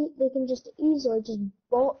just easily just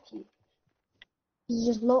bot you. He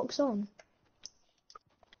just locks on.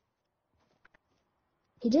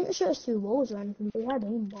 He didn't shoot us through walls or anything, but he had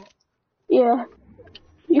aimbot. Yeah.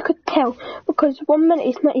 You could tell, because 1 minute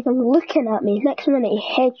he's not even looking at me, next minute he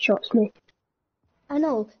headshots me. I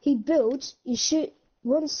know, he builds, you shoot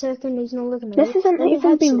 1 second, he's not looking at you. This isn't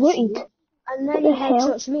even being looted. And then What he the hell?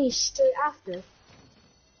 headshots me straight after.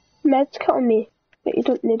 Med's cut on me, but you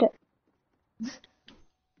don't need it.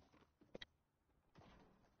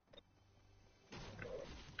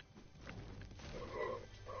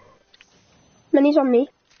 Minis on me.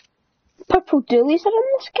 Purple doolies are in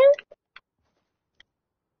this game?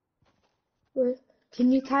 Where,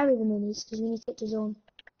 can you carry the minis? Because we need to get to zone.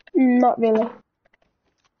 Not really.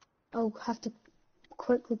 I'll have to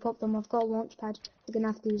quickly pop them. I've got a launch pad. We're going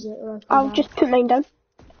to have to use it or I'll just put mine down.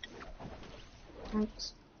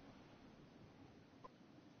 Thanks.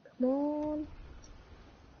 Come on.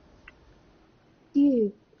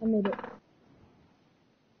 You. I made it.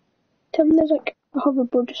 Tell me there's like a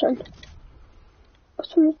hoverboard or something. Oh,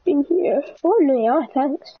 someone's been here. Oh, no, yeah,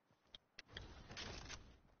 thanks.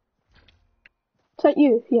 Is that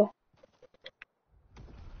you? Yeah.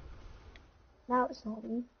 Now it's not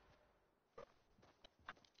me.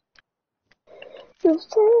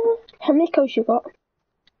 How many kills you got?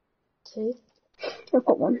 2. I've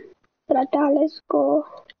got 1. Let's go.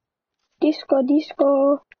 Disco,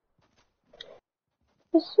 disco.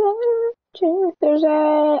 There's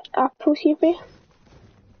a apple here for you.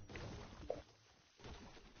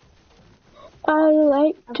 I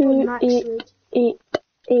like to eat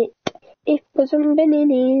apples and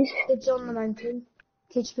bananas. Kids on the mountain.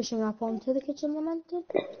 Kids pushing up onto the kids on the mountain.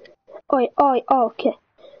 Oi, okay.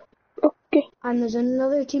 Okay. And there's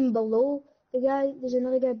another team below the guy. There's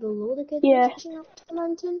another guy below the kid Yeah. pushing up to the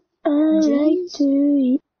mountain. I like to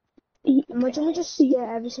eat Imagine we just get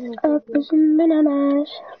every single apples and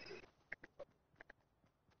bananas.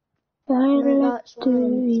 I like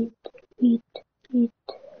to eat.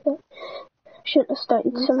 Shouldn't have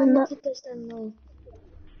started singing that. This down low.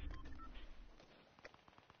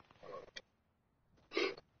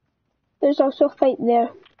 There's also a fight there.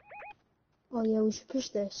 Oh yeah, we should push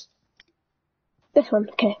this. This one,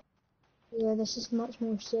 okay. Yeah, this is much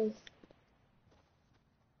more safe.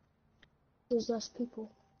 There's less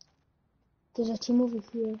people. There's a team over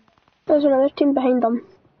here. There's another team behind them.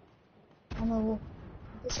 I know.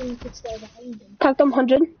 There's some kids there behind them. Tagged them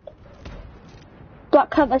 100.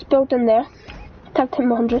 Black cat that's building there. Tagged him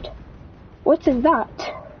 100. What is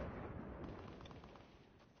that?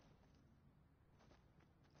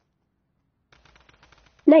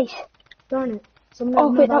 Nice. Darn it.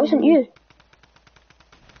 Oh wait, that wasn't you.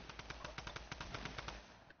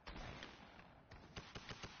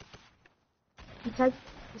 You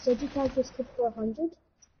said you tagged this kid for 100?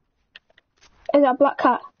 Is that a black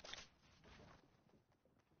cat?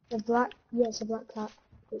 Yeah, it's a black cat.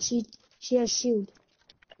 But she has shield.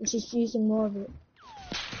 And she's using more of it.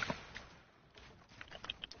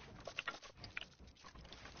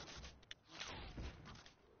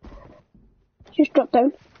 Just drop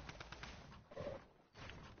down.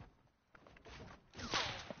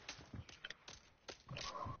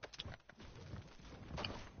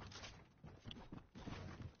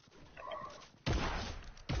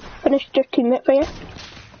 Finished your teammate for you.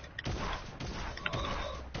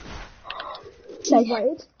 She's Nice.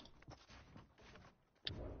 waited.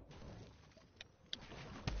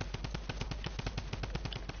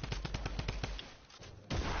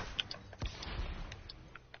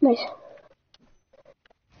 Nice.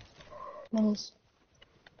 Nice.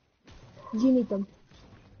 You need them.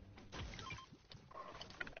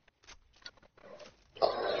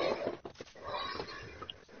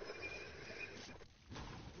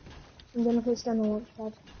 I'm gonna place down the launch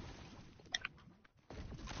pad.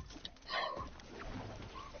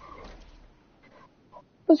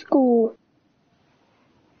 Let's go.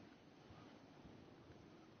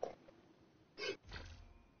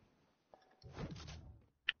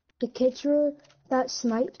 The kids that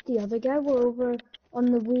sniped the other guy were over on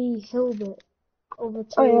the wee hill bit. Over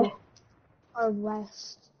to Oh yeah. our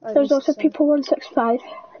west. There's also people 165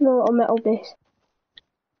 in the little metal base.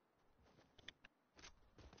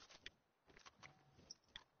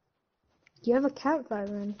 Do you have a campfire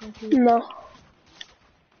or anything? Pete? No.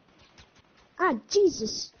 Ah,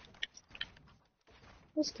 Jesus!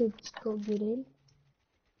 This kid's got good aim.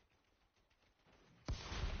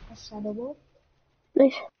 A shadow ball.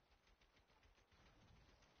 Nice.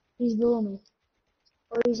 He's below me.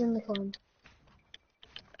 Or he's in the corner.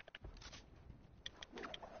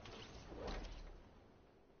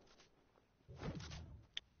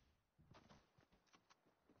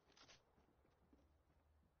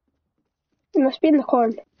 He must be in the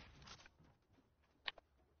corn.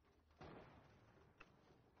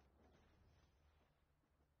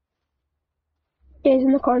 Yeah, he's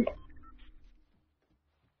in the corn.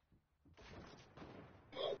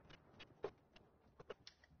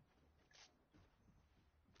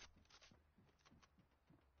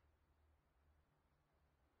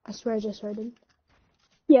 I swear I just heard him.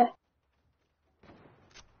 Yeah.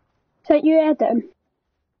 Is that you editing?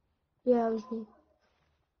 Yeah, it was me.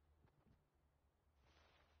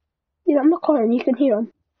 He's in the corn, you can hear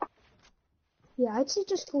him. Yeah, I'd say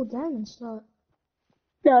just go down and start.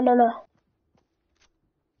 No, no, no.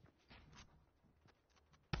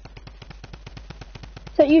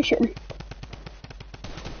 Is that you shooting?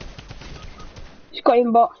 He's got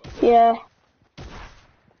him bot. Yeah.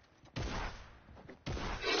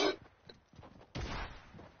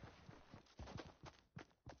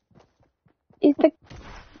 Is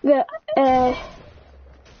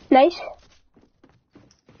nice.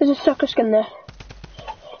 There's a sucker skin there.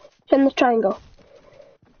 It's in the triangle.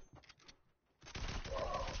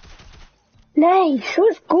 Nice,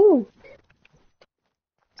 let's go.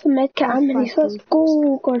 It's a medkit and minis, let's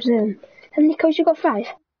go, Gordon. How many kills you got? 5?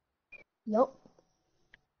 Yup.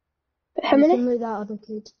 How many? Similar to that other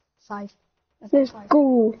kid. 5. Let's 5.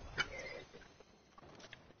 go.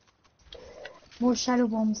 More shadow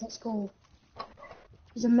bombs, let's go.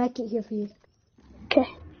 There's a medkit here for you. Okay.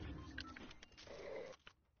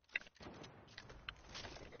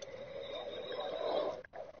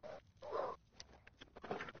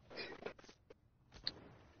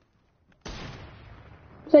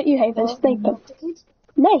 Is that you, Haven? Sniper.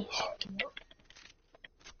 Nice.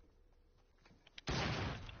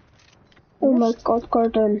 Oh my god,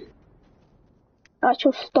 Gordon.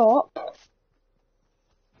 Actual stop.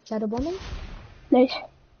 Shadow bombing? Nice.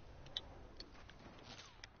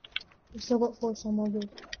 We've still got 4, so more good.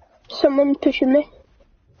 Someone pushing me.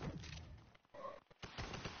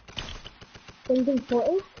 Building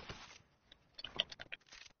 40?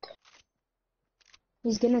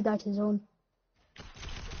 He's gonna die to his own.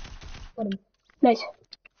 Got him. Nice.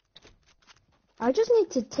 I just need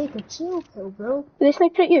to take a chill pill, bro. Did they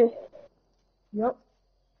sniper at you? Yup.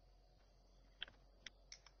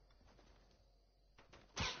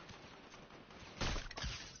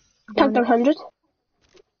 Tagged 100.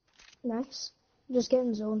 Nice. Just get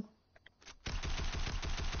in zone.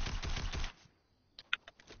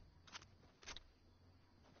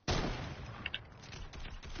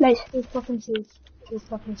 Nice. There's fucking shoes. There's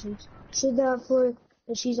fucking shoes. See the floor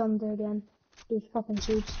that she's on there again. There's fucking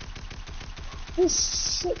shoes.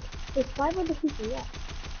 There's shit. There's 5 other people, yeah.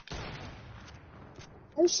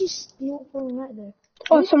 How's she not falling right there?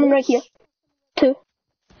 Oh, someone right here. 2.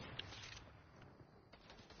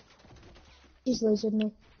 She's lasered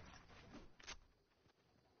me.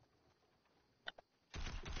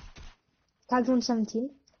 Tagged 117.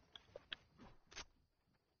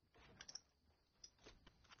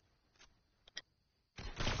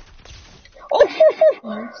 Oh!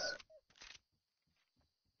 Nice.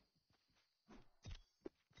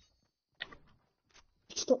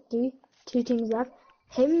 Stop 3. 2 teams left.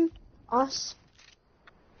 Him, us.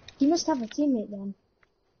 He must have a teammate then.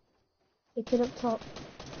 They put up top.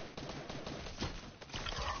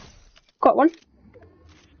 Got one.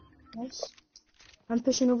 Nice. I'm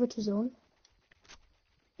pushing over to zone.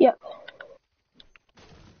 Yep.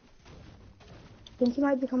 Think he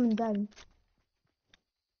might be coming down.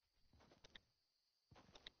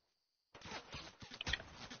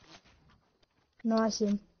 No, I see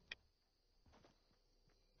him.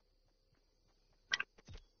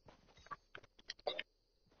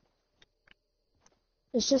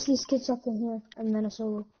 It's just these kids up in here, and then a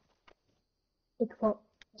solo. Big pop.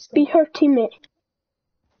 Let's go. Be her teammate.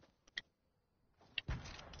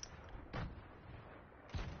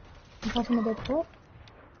 I'm popping a big pop.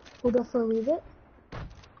 Hold off for a wee bit.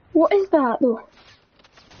 What is that though?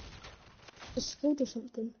 Just food or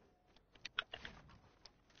something.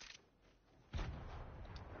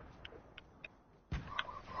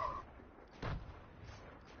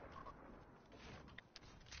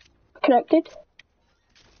 Connected.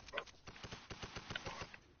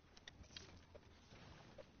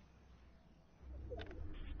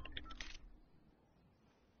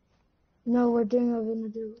 No, we're doing what we're gonna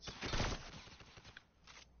do.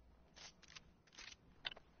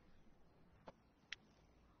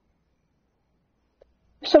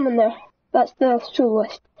 Someone there. That's the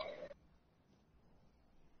soloist.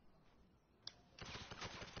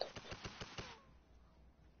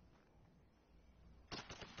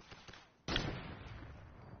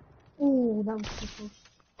 Ooh, that was so close.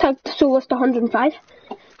 Tag the soloist 105.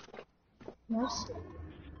 Nice.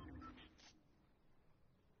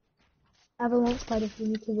 I have a launch pad if you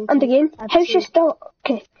need to go. And again. I've How's she saved. still?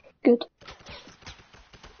 Okay, good.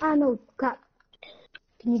 Ah no, crap.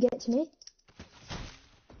 Can you get to me?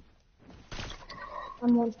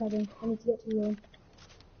 I'm launch padding. I need to get to you.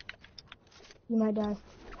 You might die.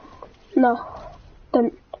 No.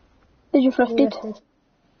 Didn't. Did you first You did? lifted.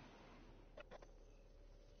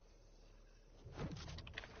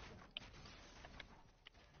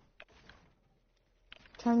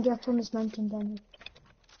 Try and get on this mountain down here.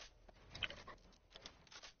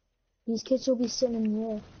 These kids will be sitting in the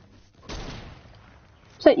air.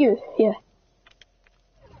 Is that you? Yeah.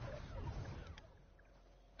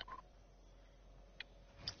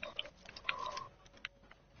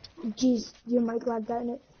 Jeez, you might glad that in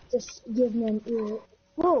it. Just give me an ear.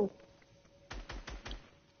 Whoa!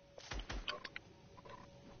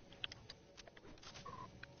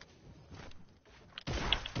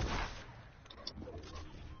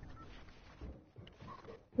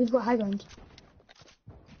 We've got high ground.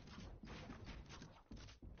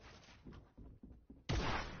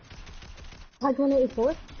 Tag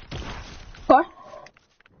 184. What?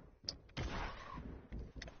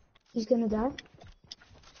 He's gonna die.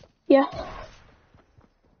 Yeah.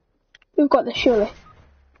 We've got this surely.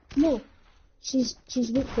 No. She's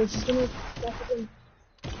weak though. She's gonna die again.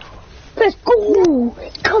 Let's go!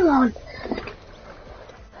 Come on!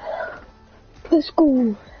 Let's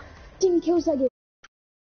go! 10 kills that game.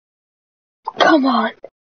 Come on!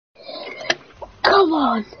 Come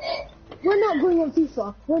on! We're not going on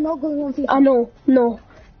FIFA. We're not going on FIFA. I know, no.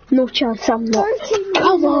 No chance I'm not. 13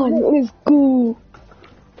 Come minutes. on, let's go!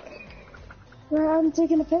 Right, I'm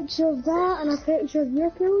taking a picture of that and a picture of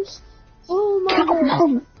your kills. Oh my Come god.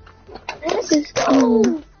 on! Let's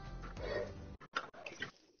go!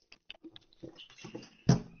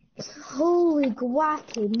 Holy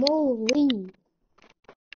guacamole.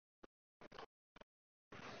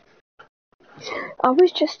 I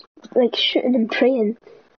was just like shooting and praying.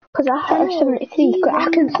 Because I had 73, I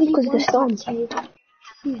can see because of the storm.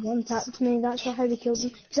 He one-tapped me, that's how we killed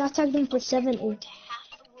him. Because I tagged him for 70.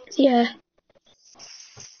 Yeah.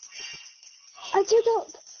 I teared up!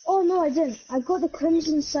 Oh no, I didn't. I got the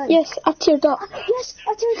crimson side. Yes, I teared up. Yes,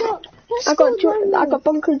 I teared up! Let's I go, got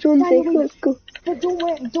Bunker Jones there, Daniel. let's go. But don't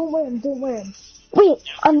wear him, don't wear him, don't wear him. Wait,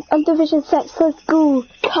 I'm Division 6, let's go.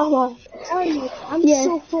 Come on. I'm Yeah.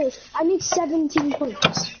 so close. I need 17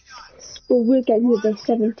 points. Well, we're getting you by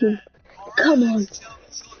 17. Come on.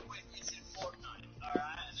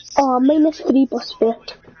 Oh, -3 bus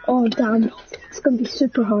spirit. Oh, damn. It's gonna be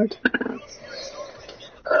super hard.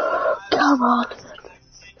 Come on.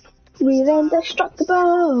 We're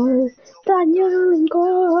indestructible. Daniel and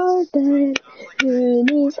Gordon.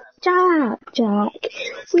 Rooney's Jack.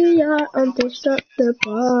 We are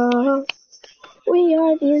indestructible. We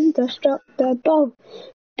are the indestructible.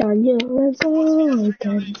 Daniel and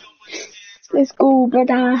Gordon. Let's go,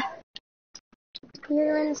 brother.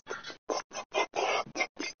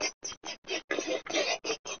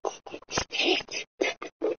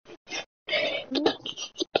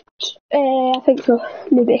 I think so,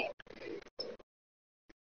 maybe.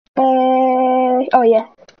 Oh yeah.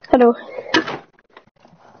 Hello.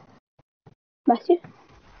 Matthew?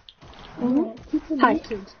 Hi.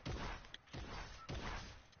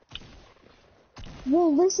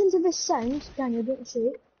 Well, listen to this sound. Daniel, don't say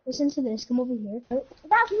it. Listen to this. Come over here.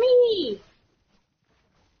 That's me!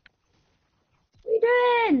 What are you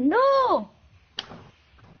doing? No!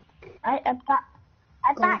 I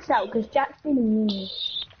backed out because Jack's been a meanie.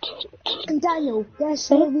 And Daniel, guess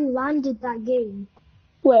where we landed that game?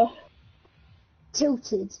 Where?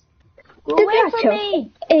 Tilted. Go away from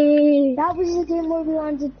me! That was the game where we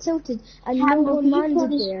landed tilted, and no one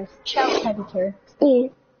landed there. Shout editor.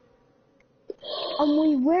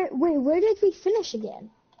 And where did we finish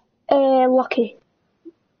again? Lucky.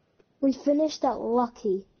 We finished at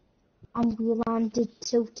Lucky, and we landed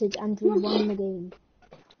tilted, and we won the game.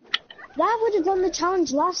 That would have done the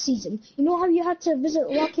challenge last season. You know how you had to visit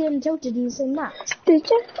Lucky and tilted in the same match? Did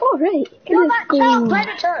you? Oh, right. Kill that child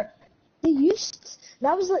predator! They used...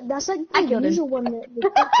 That's like I the killed usual one that they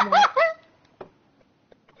talked about.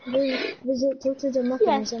 They visit tilted and Lucky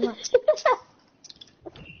in the same match.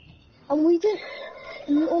 And we didn't...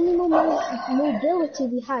 The only mobility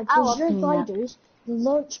we had was your gliders, the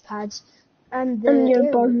launch pads, and your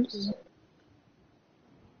air bombs.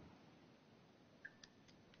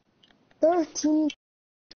 13.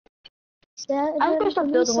 I'm gonna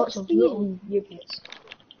start building lots of little units.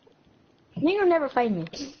 You'll never find me.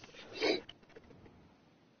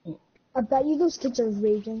 I bet you those kids are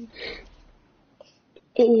raging.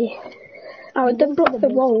 I would have brought the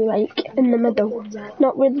wall, like, in the middle,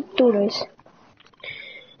 not where the door is.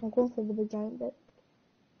 I'm going for the big giant bit.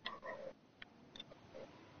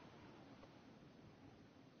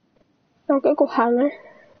 I'm gonna go hammer.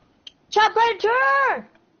 Chat predator!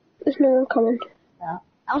 There's no one coming. Yeah.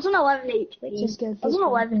 I was on 11 HP. I was on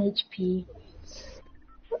 11 HP.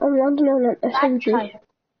 I'm landing on an SMG.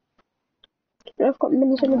 I've got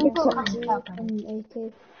minis in a big clip.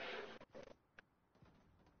 AK.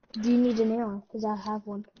 Do you need an AR? Because I have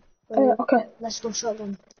one. Okay. Let's go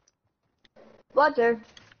shotgun. Roger.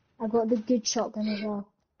 I got the good shotgun as well.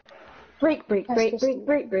 Break. Do you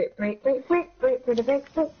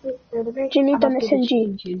need an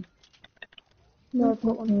SMG? No, I've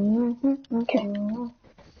got one. Okay.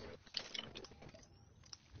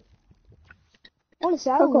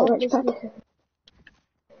 Honestly, I I've got love this launchpad. weapon.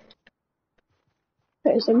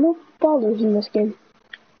 Wait, is there no ballers in this game?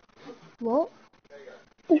 What?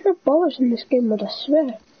 There's no ballers in this game, I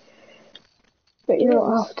swear. But you know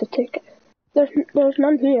what, I'll have to take it. There's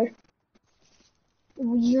none here.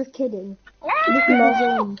 You're kidding.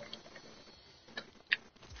 No.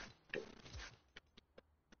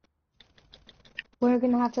 We're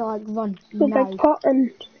gonna have to like run The now. big pot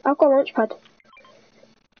and I've got a launchpad.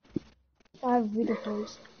 I have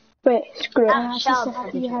redeploys. Wait, screw it. I'm actually so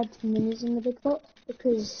happy you had minis in the big pot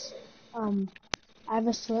because I have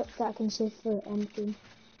a slip that I can save for endgame.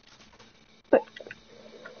 But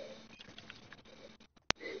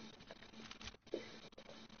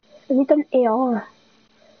I need an AR.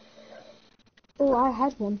 Oh, I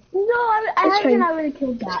had one. No, I would have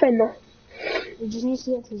killed that. It's fine though. We just need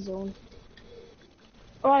to get to the zone.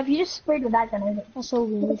 Or if you just sprayed with that gun, I That's all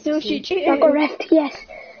we need do. to do. I got rift, yes.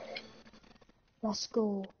 Let's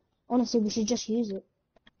go. Honestly, we should just use it.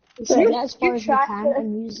 We should get as far as we can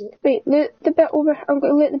and use it. Wait, loot the bit over. I'm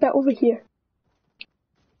going to loot the bit over here.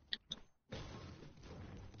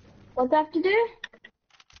 What do I have to do?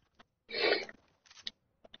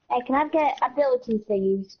 Hey, can I get ability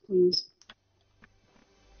thingies, please?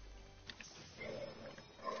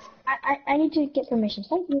 I need to get permission.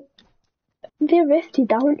 Thank you. They're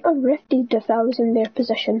rifted. I wouldn't have rifted if I was in their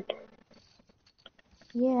position.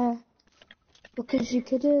 Yeah. Because you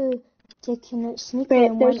could have taken it sneakily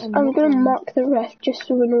and went and I'm going to mark the rift just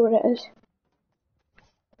so we know where it is.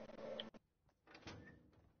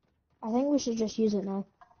 I think we should just use it now.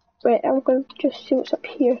 Wait, I'm going to just see what's up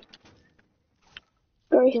here.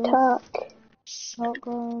 Great attack.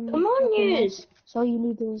 Shotgun. Come on, use. So all you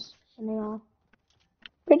need is an AR.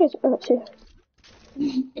 Where is it? Oh, it's here.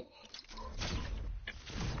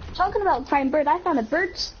 Talking about fine bird, I found a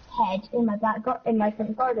bird's head in my in my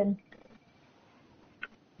front garden.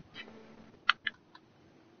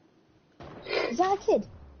 Is that a kid?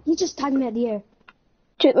 He just tagged me at the air.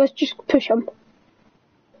 Let's just push him.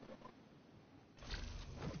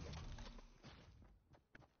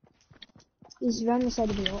 He's around the side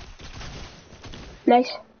of the lot.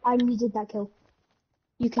 Nice. I needed that kill.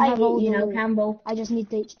 You can I have hate all you the now, loot. Campbell. I just need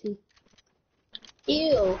the HP.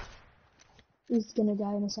 Ew. He's gonna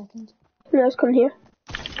die in a second. Let's come here.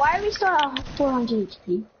 Why are we still at 400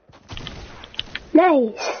 HP?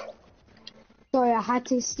 Nice. Sorry, I had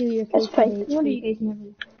to steal your That's kill for fine. the What do HP. you guys never?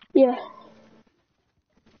 Yeah.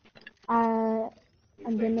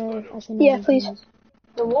 I'm gonna actually Yeah, please.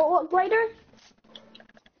 The what glider?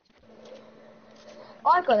 Oh,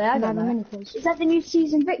 I got it. I Can I got have a that. mini, please? Is that the new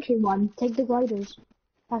season victory one? Take the gliders.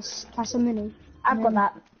 Pass a mini. I've got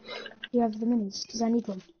that. You have the minis, because I need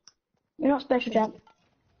one. You're not special, Jack.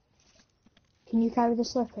 Can you carry the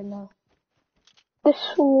slipper now? The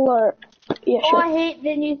slurp. Yeah, Oh, sure. I hate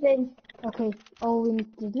the new thing. Okay, all we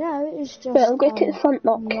need now is just... Right, I'll go to the front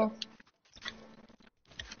lock. no.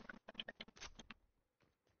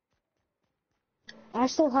 I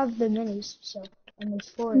still have the minis, so... And there's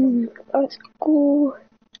 4 of them. Let's go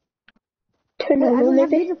to Wait, I normal, don't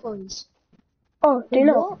have maybe. redeploys. Oh, do you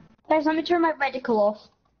know? What? Guys, let me turn my medical off.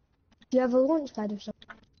 Do you have a launch pad or something?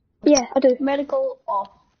 Yeah, I do. Medical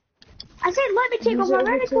off. I said let me take off Use my it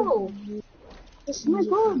over medical. to- Just Oh my use it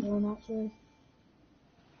God. for one, actually.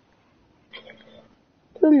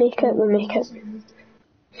 We'll make it, we'll make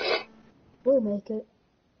it. We'll make it.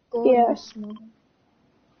 Go Yeah. on this one.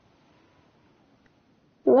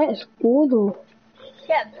 Let's go though.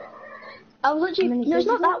 Yeah. I was How literally. many No, it's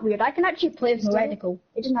kills not you that weird. I can actually play with my Still? medical.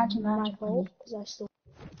 It doesn't actually My matter. fault, because I still...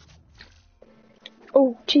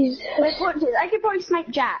 Oh, Jesus. Like what it is, I could probably snipe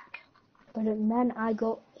Jack. But then I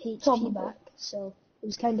got HP Probably. back, so it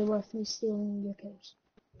was kind of worth me stealing your kills.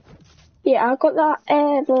 Yeah, I got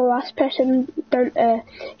that, the last person down to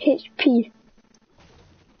HP.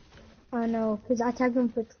 I know, because I tagged him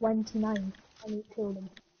for 29 and he killed him.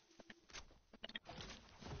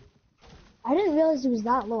 I didn't realize he was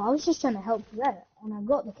that low. I was just trying to help you out, and I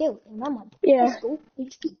got the kill. And I'm like, Yeah. let's go,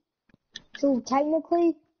 HP. So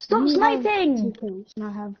technically, Stop you have 2 sniping! kills, and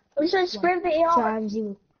I have I'm just gonna spray the so I AR. have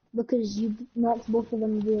 0 because you knocked both of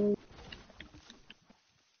them really.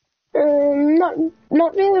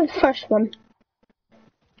 Not really the first one.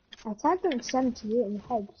 I tagged him 78 in the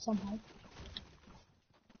head somehow.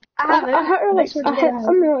 I haven't. I hit her like, That's what I hit I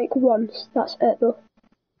him like once. That's it though.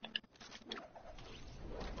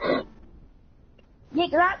 Yeah,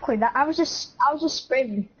 exactly. That I was just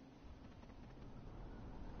spraying.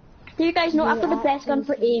 Do you guys know I've got the best gun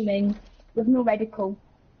for aiming with no medical?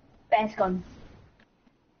 Best gun.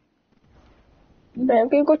 Right, I'm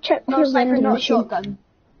gonna go check Not the a sniper, vending not a machine. shotgun.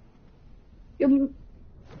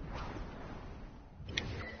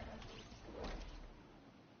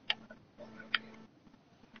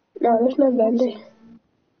 No, there's no vending.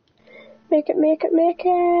 Make it, make it, make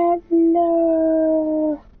it.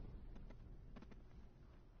 No.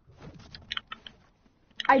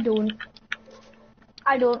 I don't.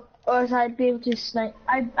 Or else I'd be able to snipe.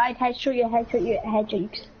 I'd headshot you, headshot you.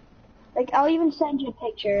 Like, I'll even send you a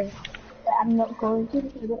picture that I'm not going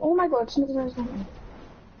to. Oh my god, something.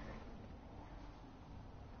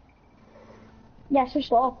 Yeah, switch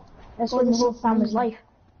it off. That's what the whole family's life.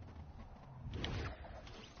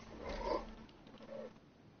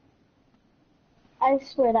 I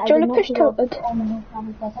swear that Do I you did wanna not push give up tilted? on the whole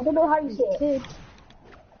family's life. I don't know how you say it. Kid.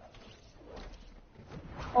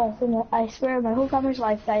 Oh, so no, I swear my whole family's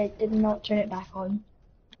life that I did not turn it back on.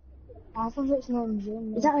 I think it's not in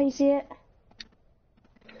Zoom. Is that how you say it?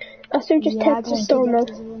 I still just yeah, take the store now.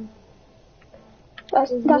 Zoom.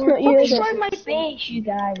 That's not you, Don't is it? destroy my face, you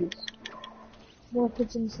guys. More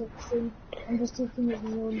pigeon 16. I'm just taking it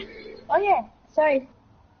alone. Oh yeah, sorry.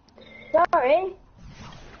 Sorry.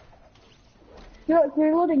 You're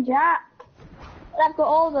reloading, Jack. I've got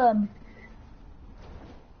all of them.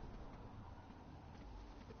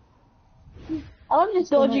 I love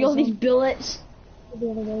just dodging all these bullets.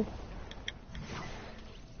 The other way.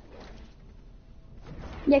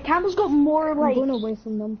 Yeah, Campbell's got more I'm like going away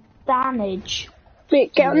from them. damage.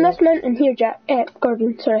 Wait, get on this mountain here, Jack.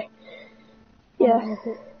 Gordon, sorry. Yeah.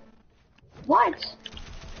 What?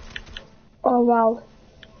 Oh, wow.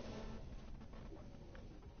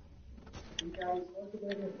 Okay.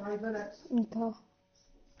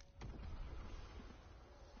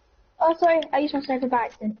 Oh, sorry, I used my sniper by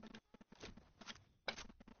accident.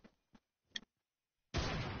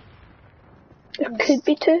 There could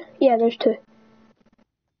be 2. Yeah, there's 2.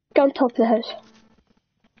 get on top of the house.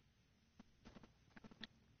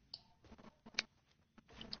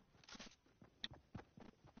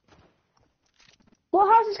 What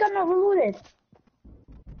house has got not reloaded?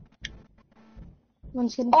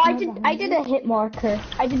 One's gonna Oh, I come out did behind you. a hit marker.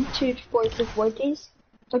 I did 2 40s,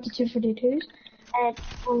 42,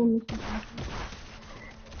 and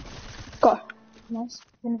Got her. Nice.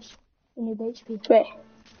 Finish. You need HP. Wait.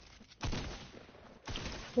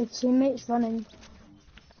 Your teammates running.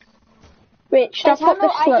 Wait, should I Guys, how pop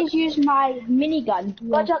this about I slip? just use my minigun? Yeah,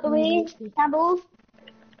 Watch out the you way, need HP. Campbell.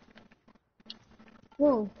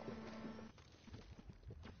 Whoa.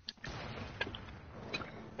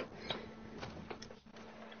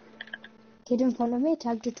 Kid in front of me,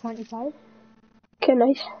 tagged to 25. Okay,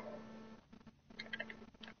 nice.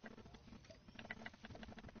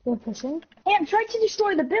 They're pushing. Hey, I'm trying to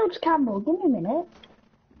destroy the builds, Campbell. Give me a minute.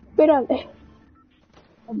 Where are they?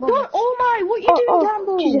 Above Don't, us. oh my, what you doing,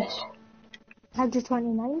 Campbell? Jesus. Tagged to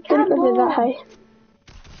 29. Didn't know they're that high.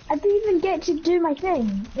 I didn't even get to do my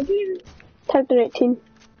thing. I didn't even... Tagged at 18.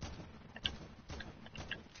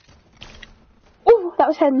 Oh, that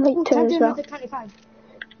was heading right to Tagged as in well. at 25.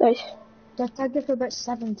 Nice. They're tagged it for about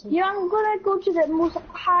 70. Yeah, I'm gonna go to the most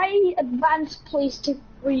high advanced place to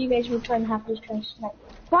where you guys were trying to have this try snipe.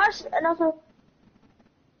 First, another...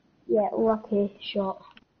 Yeah, lucky shot.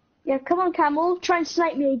 Yeah, come on, Camel, try and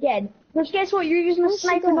snipe me again. But guess what, you're using a Where's she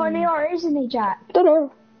sniper, not an going? AR, isn't he, Jack? Don't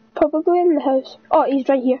know. Probably in the house. Oh, he's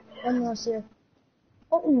right here. One more here.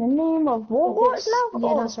 What in the name of what? What's now? Yeah,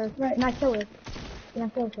 Oh, that's her. right. Can I kill her? Can I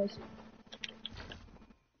kill her, please?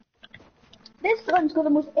 This gun's got the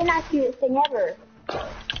most inaccurate thing ever.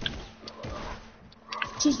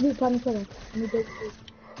 She's blue, plan to kill her. Let me go, please.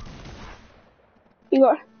 You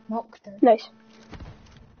got her. Knocked her. Nice.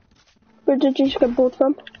 Where did you get both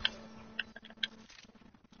from?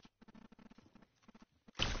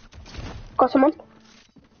 Got someone?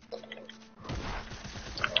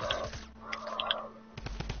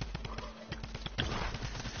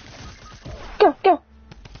 Go, go.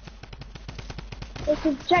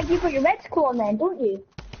 So, Jack, you put your reticle on then, don't you?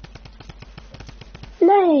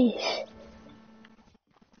 Nice.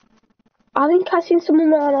 I think I've seen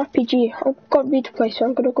someone with an RPG. I've got me to play, so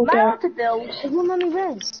I'm gonna go My there. auto build. It won't let me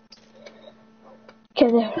rest.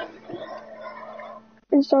 Okay, there.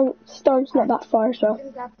 And storm's not that far as I'm well.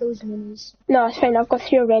 gonna grab those minis. No, it's fine. I've got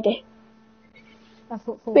 3 already. I've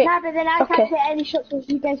got 4. Wait. Yeah, but then I Okay. can't get any shots so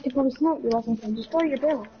you guys can probably snipe you or something. Destroy your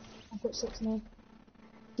build. I've got 6 now.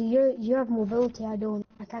 See, you have mobility, I don't.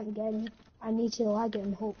 I can't get any. I need to lag it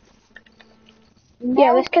and hope.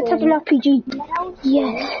 Yeah, let's get to an RPG. Melting.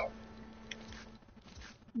 Yes.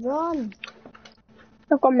 Run!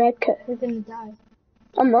 I've got medkit. We're gonna die.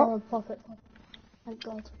 I'm not. Oh, pop it. Thank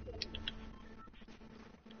God.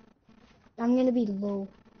 I'm gonna be low.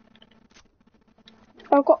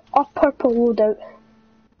 I've got a purple loadout.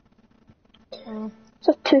 It's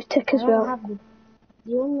a 2-tick as I don't well. have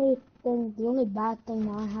the only bad thing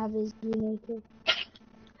that I have is United.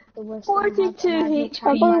 The worst thing I have. 42 And I have no HP.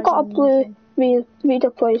 I've only got a blue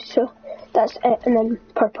redeploy, so that's it, and then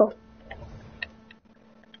purple.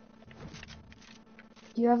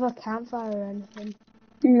 Do you have a campfire or anything?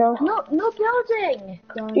 No. No building.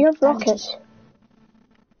 Darn, You have I'm rockets. just-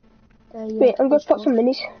 yeah, Wait, I'm gonna just put go. some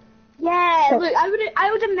minis. Yeah, Yes. look,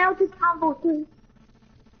 I would have melted Campbell too.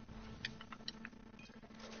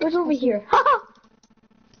 What's over here?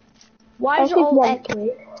 Why I is it think all one. echoey?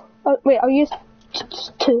 Oh, wait, I'll use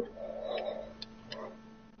 2.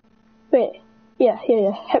 Wait, yeah.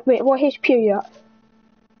 Wait, what HP are you at?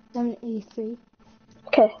 73.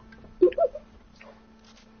 Okay.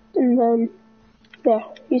 And then, there,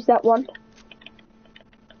 use that one.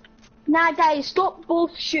 Nah, guys, stop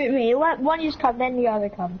both shooting me. Let one just come, then the other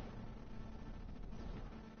come.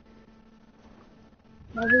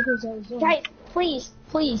 Maybe there's a zone. Guys,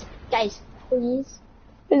 please, guys, please.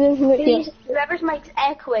 There's loot here. Please, whoever's mic's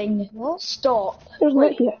echoing, What? stop. There's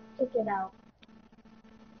loot here. Take it out.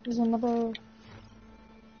 There's another.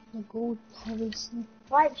 The gold heavy snake.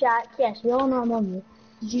 Right, Jack, yes, we all know I'm on you.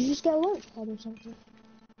 Did you just get a launch pad or something?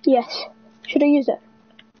 Yes. Should I use it?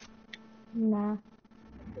 Nah.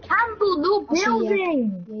 Campbell, no I see, yeah.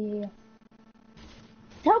 building! Yeah.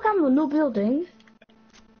 Tell Campbell, no building.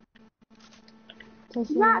 Place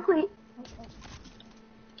it. Exactly.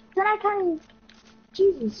 Then I can't...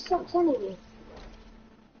 Jesus, sucks anyway.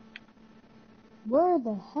 Where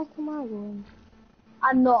the heck am I going?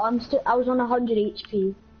 I'm not, I was on 100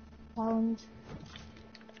 HP. Challenge.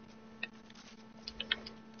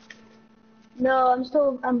 No, I'm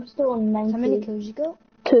still on 90. How many kills you got?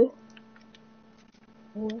 2.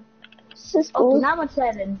 4. Let's Okay, go. now I'm on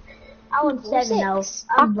 7. I want 7 now.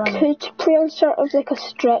 I I'm running. could play on sort of like a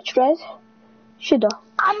stretch res. Should I?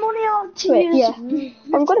 I'm only on 2 Wait, years.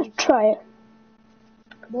 yeah. I'm gonna try it.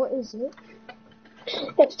 What is it?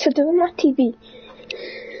 It's to do with my TV.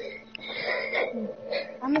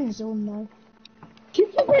 I'm in the zone now. Can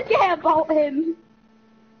you forget about him?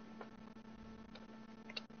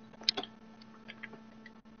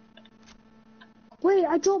 Wait,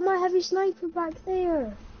 I dropped my heavy sniper back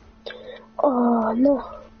there. Oh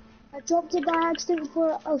no. I dropped it by accident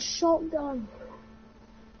for a shotgun.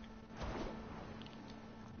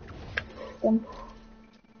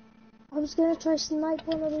 I was gonna try snipe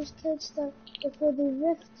one of those kids that before they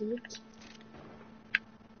rifted.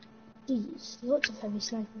 Jeez, lots of heavy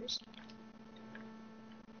snipers.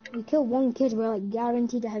 We kill one kid, we're like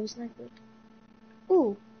guaranteed a heavy sniper.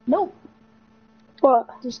 Ooh, Nope. What?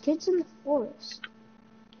 there's kids in the forest.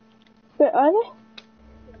 Where are they?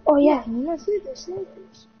 Oh yeah. Can you not see the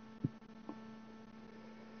snipers?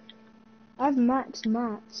 I have max,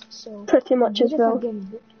 so Pretty much as what if I well. get a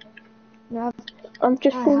bit- No, I'm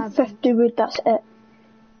just I going have 50 wood, that's it.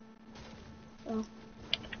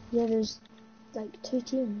 yeah, there's like 2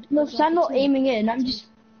 teams. No, There's because I'm like a not team aiming in. I'm just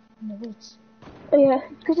in the woods. Oh yeah.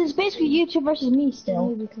 because it's basically you two versus me Maybe still.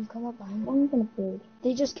 we can come up behind What them. am I gonna build?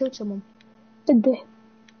 They just killed someone. Did they?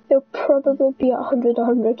 They'll probably be at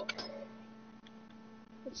 100.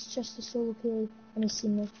 It's just a solo play and he's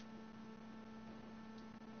seen me.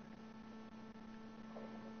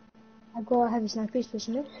 I got a heavy sniper, he's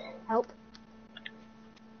pushing me. Help.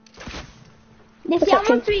 You see, It's I'm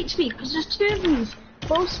on okay. 3 HP because there's 2 of these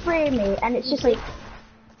both spray me, and it's just like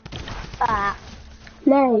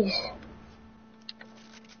Nice.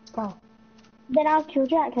 Oh, Then I'll kill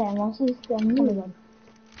Jack then. I'll see if come on.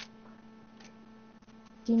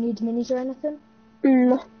 Do you need minis or anything?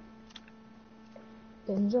 Mm.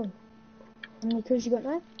 Get in the zone. How many kills you got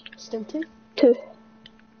now? Still 2? 2.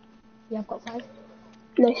 Yeah, I've got 5.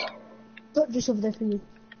 Nice. Got juice over there for you.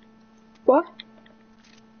 What?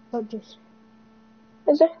 Got juice.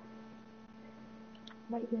 Is there?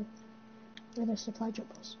 Right here. Where the supply drop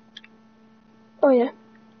was. Oh yeah.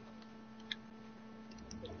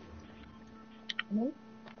 No?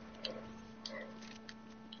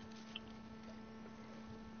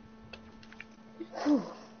 Whew.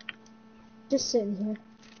 Just sitting here.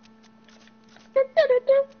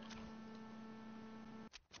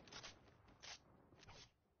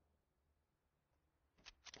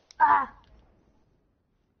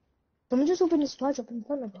 Someone just opened the supply drop in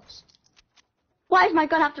front of us. Why is my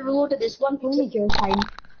gun have to reload at this one particular time?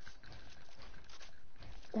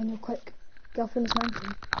 Daniel, quick. Get off in this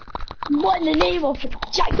mountain. What in the name of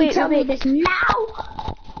Jack? Wait, Tell me wait. this now. You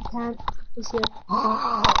can't. He's here.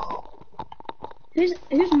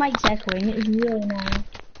 Whose mic's echoing? It is really annoying.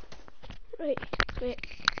 Right. Wait.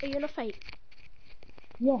 Are you gonna fight?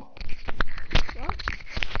 Yeah.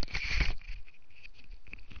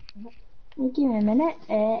 Give me a minute.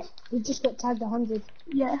 We just got tagged 100.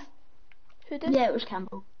 Yeah. Who did? Yeah, it was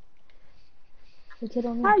Campbell. The kid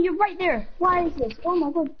on me. Oh, you're right there. Why is this? Oh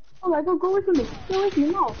my god. Oh my god, go away from me. Go away from me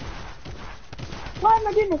now. Why am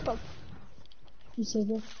I doing this, bug? You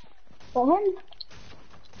saved it. For him?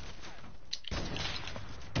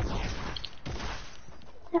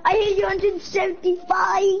 I hit you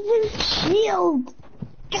 175 shield.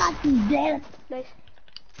 God damn it. Nice.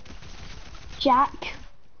 Jack.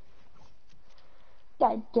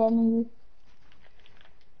 God damn you.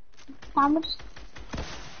 How much?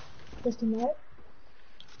 Just a minute.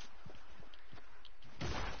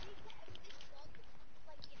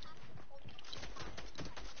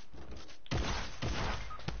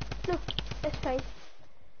 No, it's fine.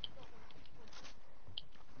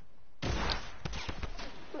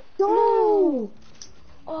 No!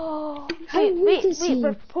 Oh. How wait, is he?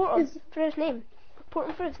 report him for his name. Report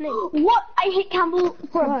him for his name. What? I hit Campbell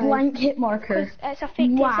for Why? a blank hit marker. 'Cause it's a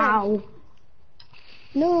fake Wow.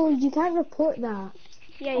 No, you can't report that.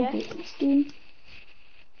 Yeah, yeah.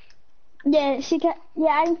 Yeah, she can.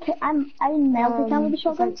 Yeah, I'm melted Campbell with the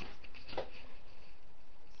shotgun.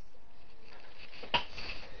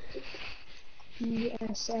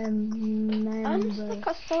 PSM I'm member. like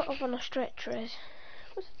a sort of on a stretch res.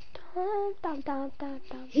 Damn.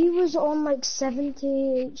 He was on like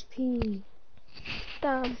 70 HP.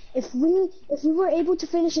 Damn. If we were able to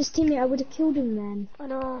finish his teammate, I would have killed him then. I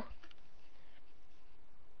know.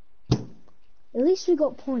 At least we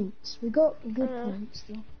got points. We got good points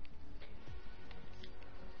though.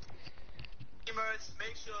 codes,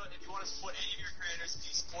 make sure if you want to support any of your creators,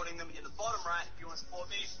 be supporting them in the bottom right. If you want to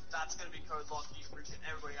support me, that's going to be code locked. You can reach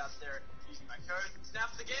everybody out there using my code.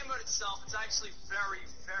 Now for the game mode itself, it's actually very,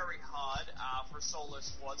 very hard for solo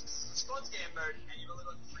squads. It's a squads game mode, and you've only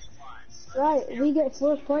got 3 lives. So Right, we get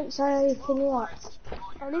 4 points. I can what?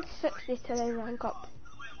 I need 60 to then rank up.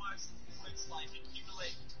 The way it works is points like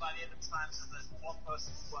accumulate by the end of time, so that one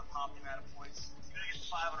person's worth half the amount of points. You're gonna get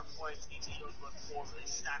 500 points, each of yours worth 4, so they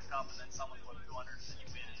stack up, and then someone's worth 200, and then you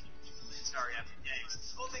win, and you accumulate. It's very epic games. The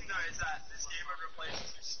cool thing though is that this game mode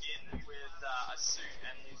replaces your skin with a suit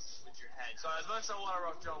and moves with your head. So as much as I want to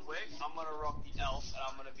rock John Wick, I'm gonna rock the elf, and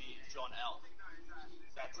I'm gonna be John Elf.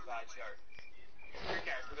 That's a bad joke.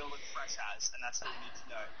 Okay, we're gonna look fresh as, and that's what you need to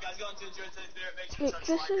know. You guys going to enjoy today's video? Make sure Look,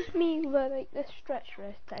 to this like is me with like the stretch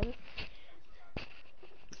wrist thing.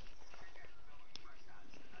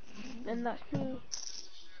 And that's me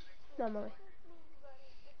normally.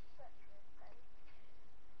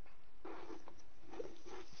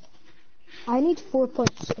 I need 4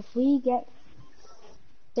 points. If we get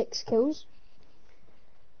 6 kills,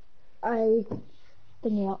 I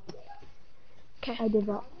bring it up. Okay. I give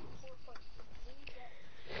up.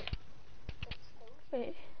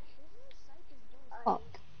 Wait. Fuck.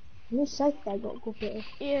 No scythe I got go for it.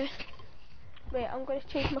 Yeah. Wait, I'm going to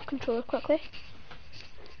change my controller quickly.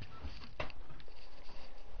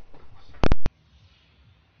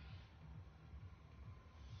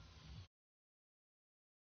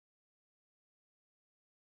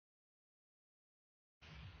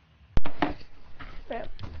 Right,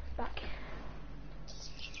 back.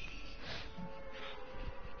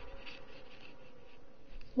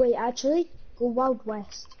 Wait, actually, go Wild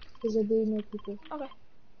West. Because there'll be no people. Okay.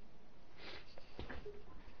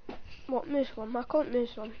 What, moose one? I can't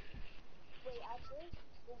moose one.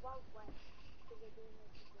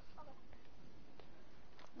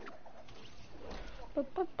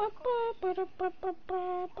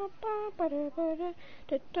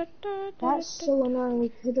 That's so annoying. We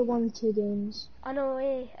could have won 2 games. I know,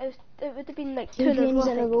 eh? It would have been like 2 2 in a games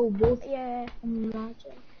row. in a row, both. Yeah.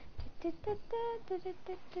 Imagine.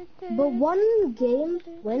 But 1 game,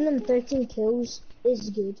 win and 13 kills is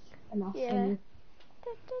good enough for Yeah. me.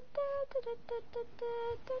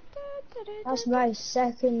 That's my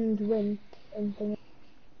 2nd win in thing.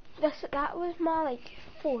 That was my like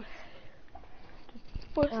 4th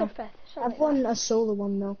or 5th. I've won a solo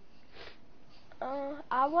one though.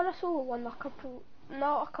 I won a solo one not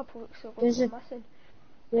a couple weeks ago. There's I'm missing.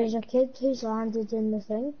 There's a kid who's landed in the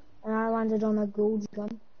thing, and I landed on a gold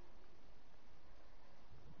gun.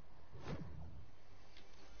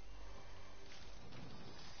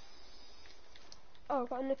 Oh, I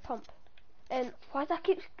got a new pump. And why do I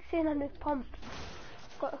keep saying a new pump?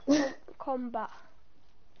 Got a combat.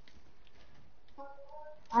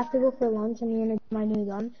 I have to go for lunch, and you're gonna get my new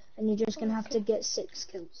gun, and you're just gonna have to get 6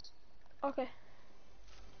 kills. Okay.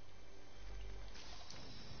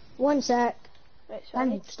 1 sec. Right, so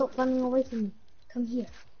Daniel, stop running away from me. Come here.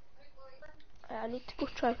 I need to go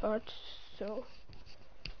try hard, so...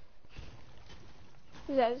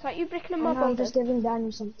 Is that you breaking in my I'm building? just giving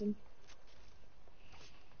Daniel something.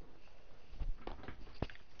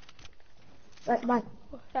 Right, bye.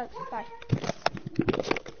 Oh, thanks, bye.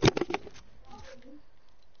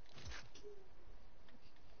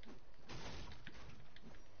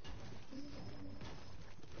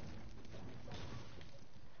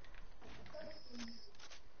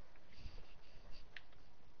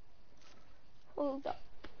 Hold up.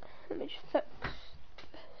 Let me just fix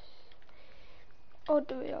this. All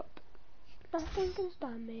the way up. Nothing can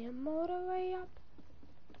stop me, I'm all the way up.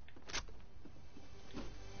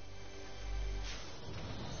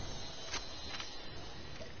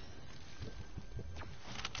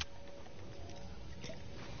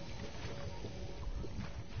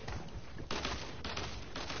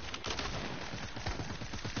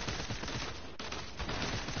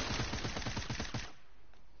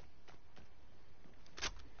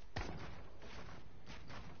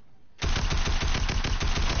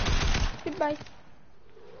 Goodbye.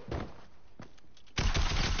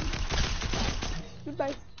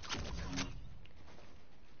 Goodbye.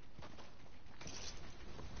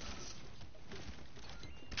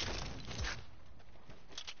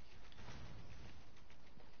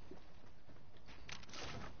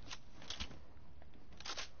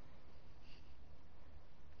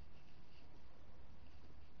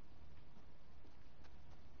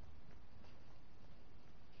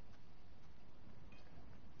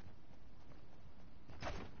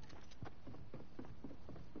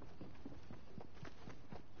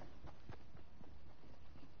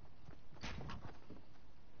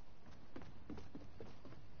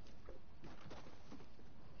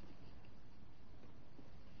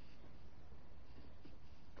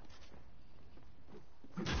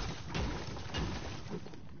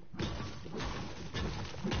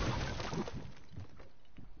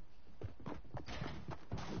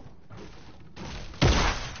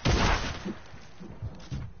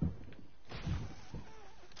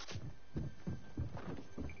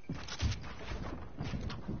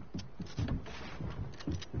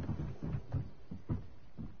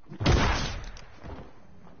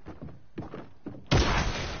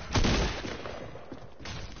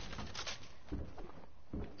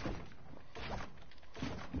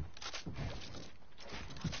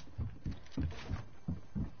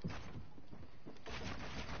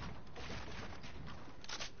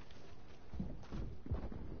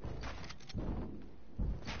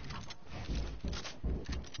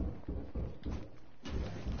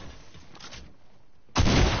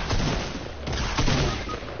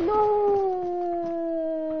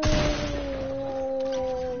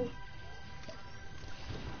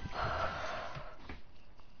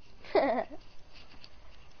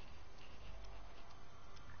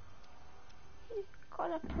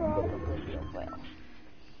 gonna probably do well.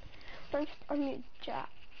 Let's unmute Jack.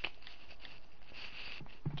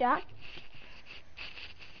 Jack?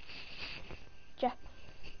 Jack?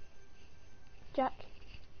 Jack?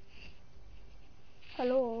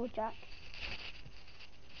 Hello, Jack?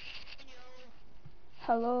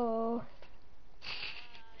 Hello?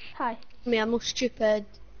 Hi. Me, I'm not stupid.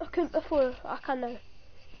 I couldn't before, I can now.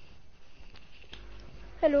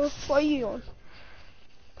 Hello, what are you on?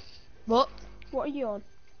 What? What are you on?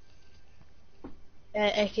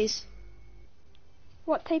 Eckies.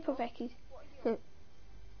 What type of Eckies?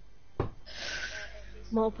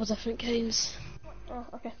 Multiple different kinds. Oh,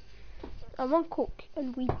 okay. I'm on coke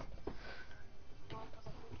and weed.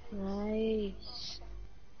 Nice.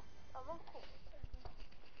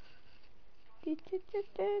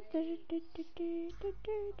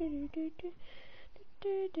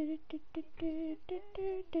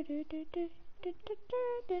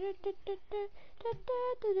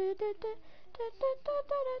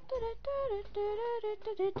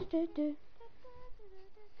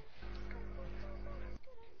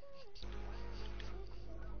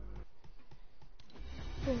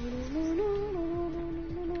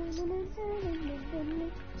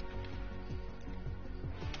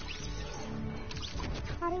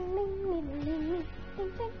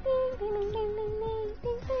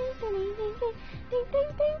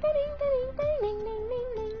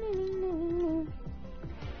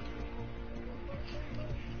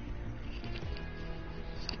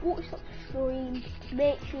 What's up, stream?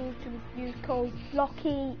 Make sure to use code Lucky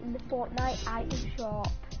in the Fortnite item shop.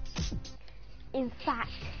 In fact,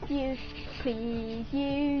 please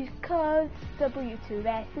use code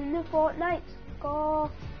W2S in the Fortnite score.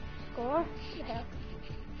 What the hell?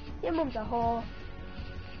 Your mum's a whore.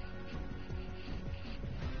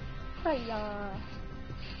 Hiya.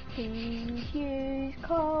 Please use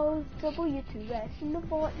code W2S in the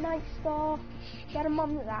Fortnite store. Your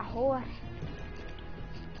mum's a whore.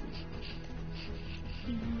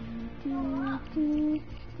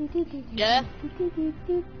 Yeah?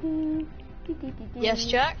 Yes,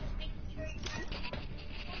 Jack?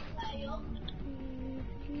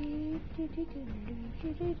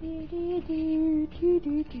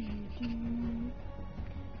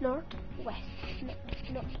 North, west,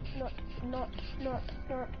 north,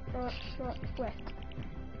 west.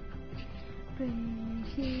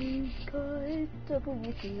 Please use code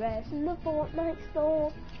W2S in the Fortnite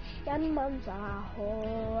store. Your mum's a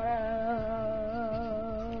whore.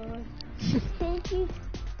 Thank you.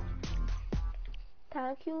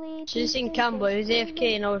 Thank you, ladies. She's in Campbell, he was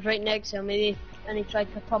AFK and I was right next to him and he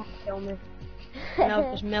tried to pump kill me. And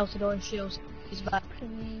I just melted all his shields. He's back.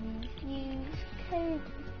 Please use code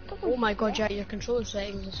Oh my god, Jack, your controller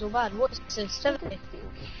settings are so bad. What's the sensitivity?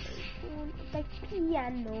 the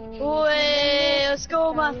piano. Oi, let's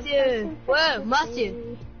go, Matthew! Whoa,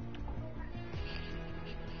 Matthew!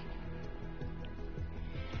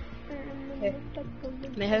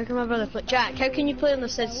 Mate, how can my brother play? Jack, how can you play on the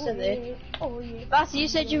sensitivity? Oh, yeah. Matthew, you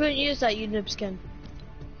said you wouldn't use that, you noob skin.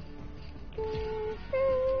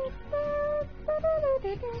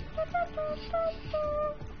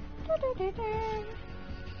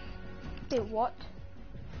 Wait, what?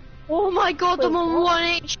 Oh my god, Wait, I'm on what?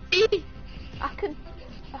 1 HP! I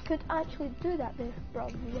could actually do that there,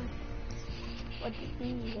 probably. What the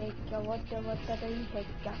heck? What the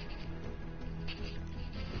heck?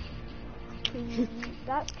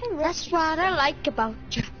 That's kind of That's what I like about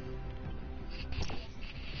you.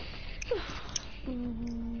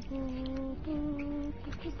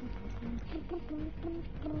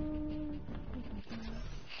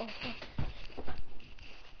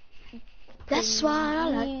 That's what I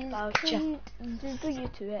like about you. Do you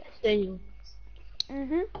to it? Daniel.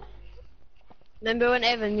 Remember when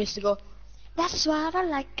Evan used to go, that's what I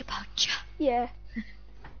like about you. Yeah.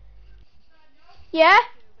 Yeah?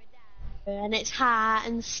 And it's hot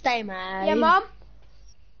and steamy. Yeah, Mum?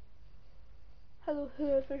 Hello,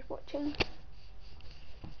 whoever's watching.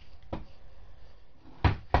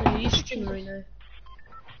 Are you streaming right now?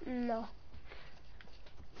 No.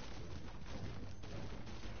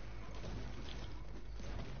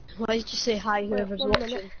 Why did you say hi, whoever's One watching?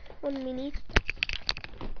 minute. 1 minute.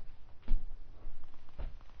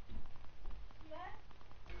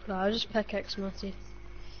 No, I'll just pickaxe Matthew.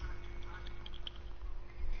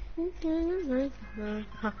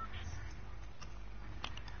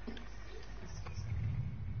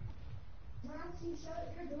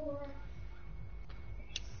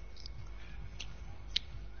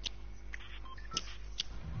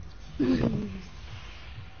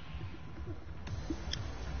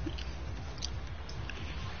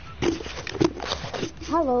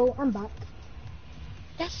 Hello, I'm back.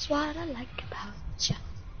 That's what I like about you.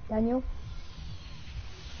 Daniel?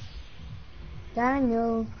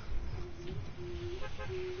 Daniel?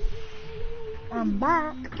 I'm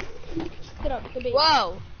back. Get up, the base.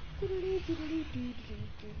 Whoa!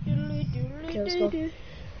 Okay, let's go.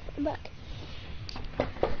 I'm back.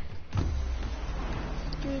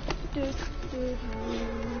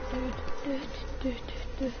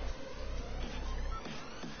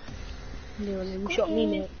 You shot me,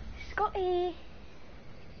 mate. Scotty.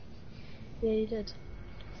 Yeah, you did.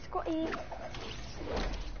 Scotty.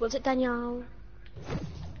 Was it Daniel?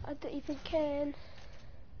 I don't even care.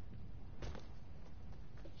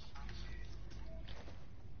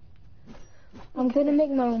 I'm gonna make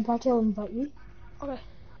my own party, I'll invite you. Okay.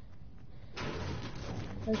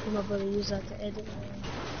 How can my brother use that to edit?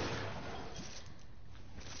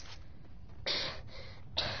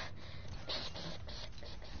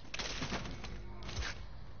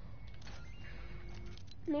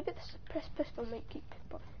 Maybe this press pistol might keep,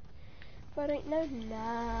 but right now,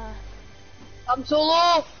 nah. I'm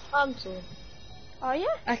solo! I'm solo. Are you?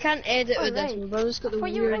 I can't edit Oh, with this, right. my brother's got the I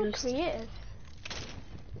thought you were in weirdest... creative.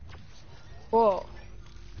 What?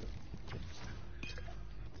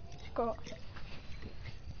 Scott,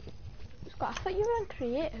 I thought you were in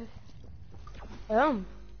creative. I am.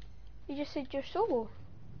 You just said you're solo.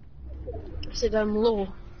 I said I'm low.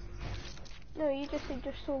 No, you just said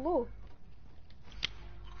you're solo.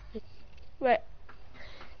 Right.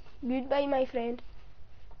 Goodbye, my friend.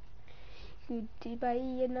 Goodbye,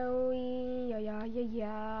 you know.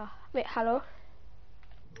 Yeah. Wait, hello?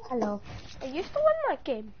 Hello. Are you still in that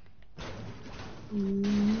game?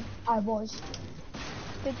 I was.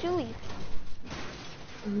 Did you leave?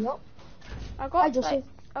 Yup. I got, I just like,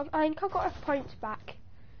 I think I got our points back.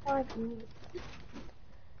 Sorry,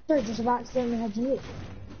 just about accidentally had you.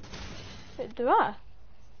 Wait, do I?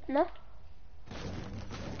 No?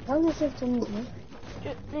 Tell yourself to mute me.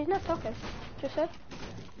 He's not talking. Just said.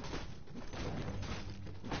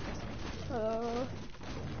 Hello.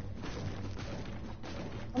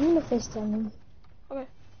 I'm gonna FaceTime him. Okay.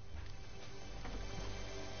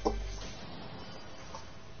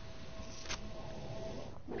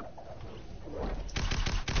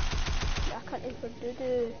 Yeah, I can't even do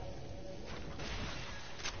this.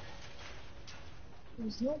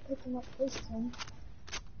 He's not picking up FaceTime.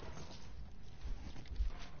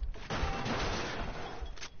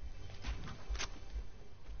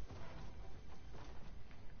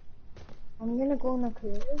 I'm gonna go on a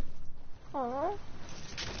creative. Aww.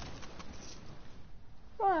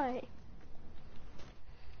 Why?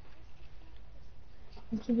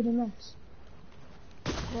 And keep it a mess.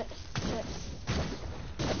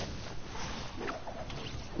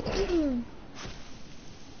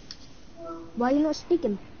 Why are you not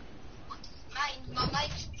speaking? My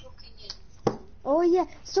mic's plugging in. Oh yeah,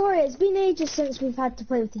 sorry, it's been ages since we've had to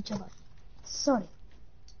play with each other. Sorry.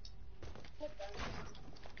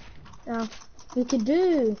 We could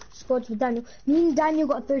do squads with Daniel. Me and Daniel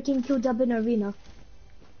got 13 kill job in arena.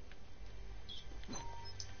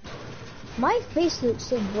 My face looks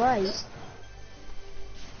so bright.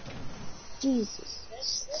 Jesus.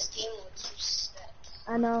 This game looks so sick.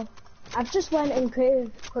 I know. I've just went in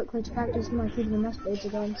creative quickly to practice my freedom and mass blades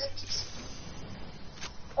again.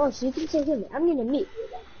 Oh, so you can still hear me. I'm gonna mute you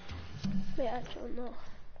then. Wait, actually, no.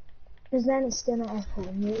 Because then it's gonna echo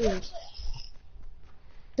in your ears.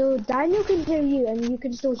 So Daniel can hear you and you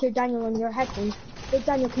can still hear Daniel on your headphones. Wait,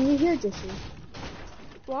 Daniel, can you hear Justin?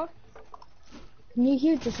 What? Can you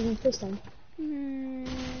hear Justin on FaceTime?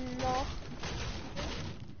 No.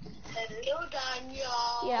 Hello,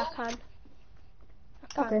 Daniel. Yeah, I can.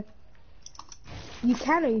 Okay. You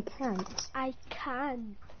can or you can't? I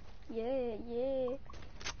can. Yeah.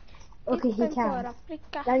 Okay, he It's time can. for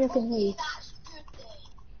Africa. Daniel can hear you. That's good then.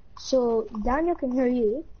 So Daniel can hear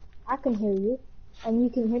you, I can hear you, and you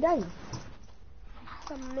can hear Daniel.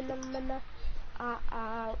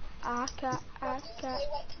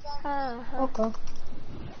 Okay.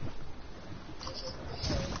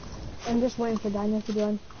 I'm just waiting for Daniel to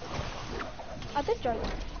join. I did join.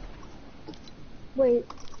 Wait,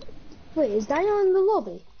 is Daniel in the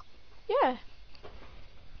lobby? Yeah.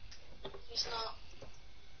 He's not.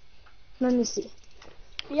 Let me see.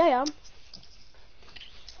 Yeah, I am.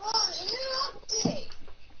 Oh, there's a new update.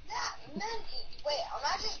 That meant. Wait, am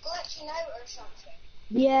I just glitching out or something?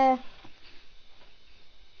 Yeah.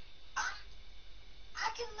 I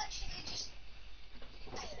can literally just.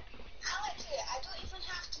 I don't even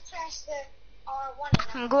have to press the R1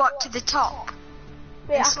 and go up to the top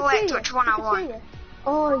Wait, and I can select see which you. one I can want. see you.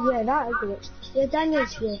 Oh yeah, that is it. Yeah,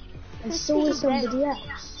 Daniel's here. And so is somebody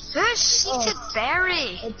else. Who's Seated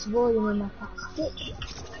Berry? It's William in my pocket.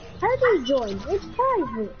 How do you join? It's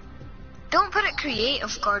private. Don't put it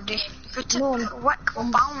creative, Gordy. Put it No, Wick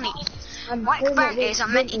Bounty. I'm Wick putting Bounty it is a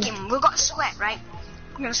with minty me. game. We've got to sweat, right?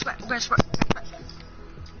 We're gonna sweat. We're gonna sweat.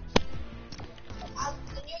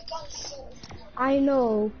 The new gun's so. I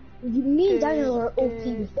know. Me and Daniel are OP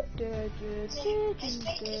with it.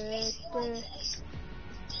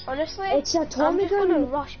 Honestly, It's a I'm Tommy just gonna gun.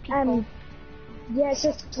 rush people. Yeah, it's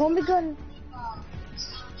a Tommy gun.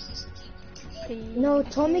 No,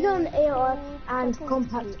 Tommy gun, AR, and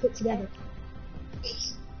compact put together.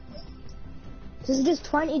 Does it just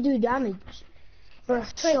 22 damage for a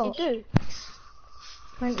shot? 22.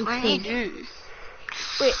 22.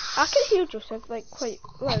 Wait, I can hear Joseph like quite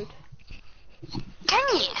loud.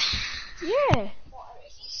 Can you? Yeah.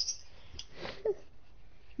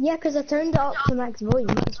 Yeah, because I turned it up to max volume,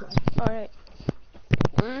 that's why. Alright.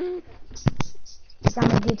 Because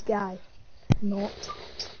I'm a good guy. Not.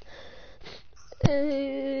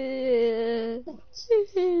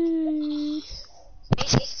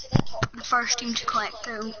 The first team to collect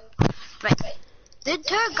through. Right. The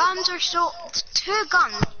two guns are so. Two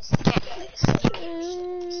guns. Get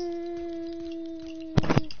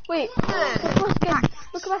Wait,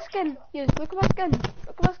 look at my skin. Yes, look at my skin.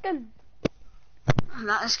 Look at my skin.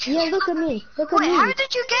 that is cool. Yeah, look at me. Look at Wait, me. how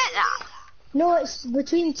did you get that? No, it's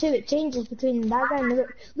between two. It changes between that guy and the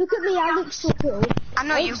other. Look at me, I look so cool. I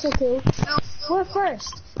know I you. look so cool. We're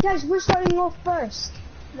first. Guys, we're starting off first.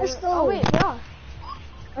 Let's go. Oh wait, we are.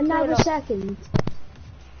 And now No, we're no. second.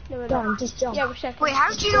 No, we're Done, not. just jump. Yeah, we're second. Wait,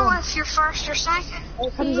 how do you know if you're first or second?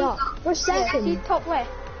 It comes up. We're See, second. top left.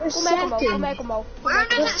 We're Go Mega Mall. Go second. Mega Mall. Where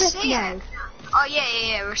did We're it fifth say now. it? Oh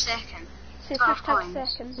yeah, we're second. See, 12 first time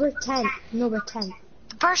points. second. We're 10th. No, we're 10th.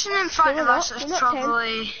 The person in front No, of we're us not. is We're not 10.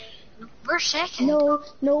 probably. We're second.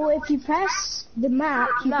 No, if you press the map,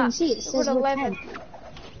 you can Map. see it says We're we're 11th. 10th.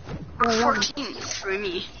 We're We're 14th for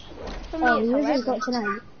me. For me, Oh, it's yours has 11. got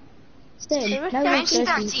tonight. Still, There was now we're 19,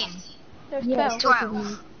 13th. 13. There's Yeah, 12. it's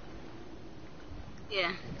 12.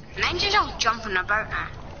 Yeah. Mine's just all jumping about now.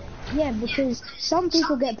 Yeah, because some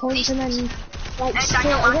people get points and then, like, Daniel, straight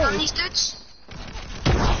land on away. these dudes.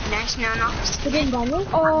 Nice, no, no. Good in, Daniel.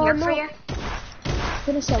 Oh Here for no. you.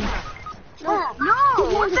 Finish him. Ah, No,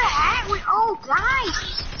 what the heck? We all died.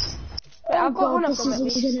 Wait, oh I've got god, one of this them at isn't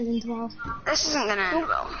least. good in 12. This isn't gonna end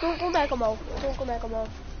well. Don't go Mega Mall. Don't go Mega Mall.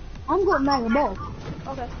 I'm going Mega Ball.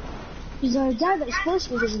 Okay. He's our guy that's first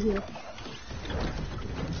was over here.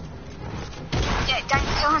 Yeah,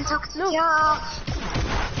 Daniel, kill him, No.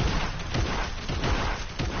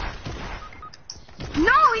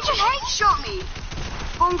 No, he just headshot me.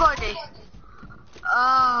 Go on, Gordy.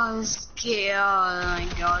 Oh, this game. Oh my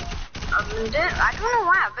god. I don't know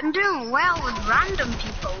why. I've been doing well with random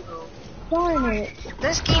people though. Darn it.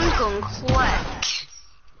 This game's going quick.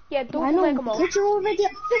 Yeah, don't I go know, Mega Mall. but you're already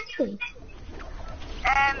at 50.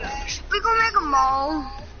 Should we go Mega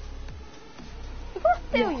Mall? Look at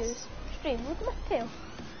my tail, you. Stream, look at my tail.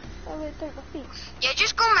 Oh wait, don't my feet. Yeah,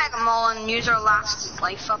 just go Mega Mall and use our last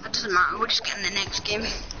life up. It doesn't matter. We'll just get in the next game.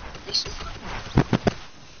 Nice and quick.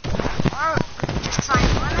 Or just try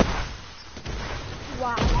and win it.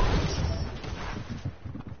 Wow.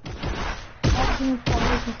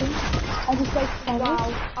 I just like tennis.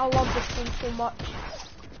 Wow. I love this game so much.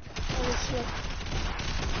 Honestly.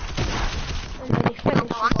 And then he finished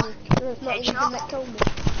it all. There's not even that killed me.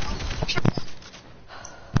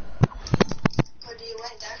 Gordy, you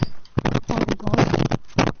went down. Oh god.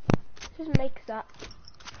 Who makes that?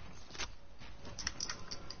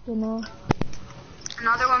 You know.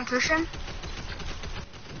 Another one pushing.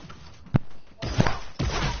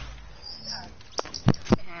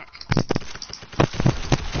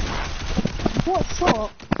 What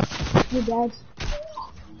shot? You're dead.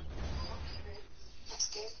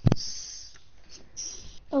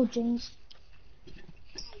 Oh, James.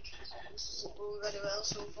 Very well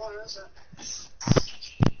so far, is it?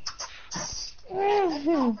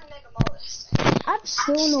 I've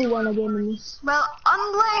still no won a game in this. Well,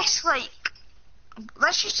 unless, like,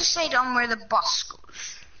 let's just decide on where the bus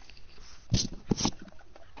goes.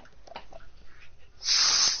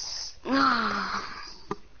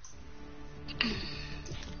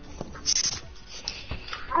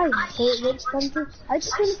 I hate rich country. I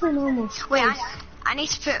just want to play normal. Wait, I need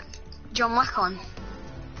to put John Wick on.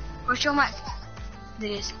 Where's John Wick? There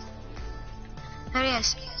he is. There he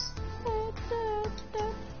is.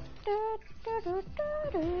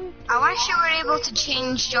 I wish you were able to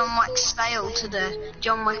change John Wick's style to the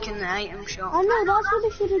John Wick in the item shop. I know, that's what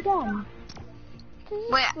they should have done.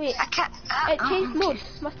 Wait, I can't. It changed mode.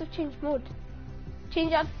 Must have changed mode.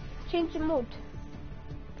 Change the mode.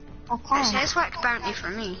 I It can. says work bounty for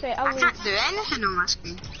me. Wait, I can't do anything on my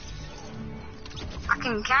screen. I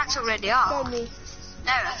can cancel ready Join off. me.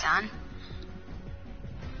 Now I can.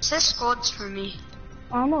 It says squads for me.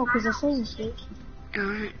 I know, because I changed it.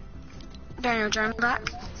 Alright. Daniel, join back.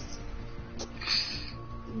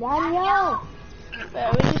 Daniel! Wait,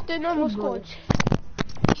 are we just doing normal squads?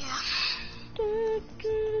 Yeah.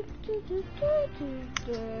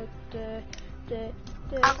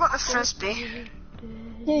 I've got the frisbee.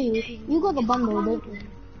 Do you? You got the bundle, don't you?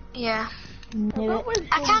 Yeah. No.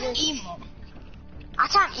 I can't emote. I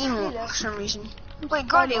can't emote for some reason. Wait,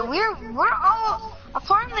 Gordy, we're all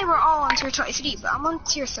apparently we're all on tier 23, but I'm on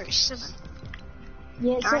tier 37.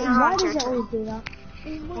 Yeah, so why does it always do that?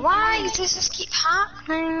 Why does this keep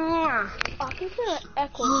happening? I can hear an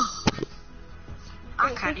echo.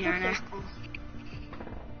 I can't hear an echo.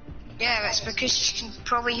 Yeah, it's because you can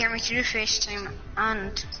probably hear me through FaceTime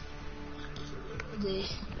and the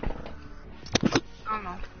I don't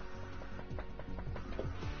know.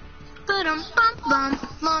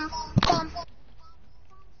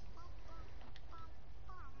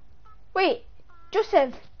 Wait,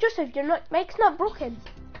 Joseph, your mic's not broken.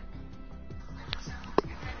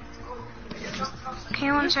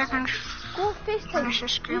 Okay, 1 second. Go FaceTime. Finish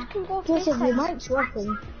this You screen. can go Joseph, your FaceTime. mic's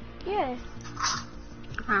working. Yeah.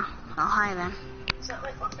 Oh, hi then.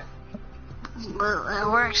 Well,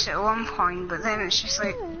 it works at one point, but then it's just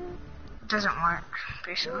like doesn't work,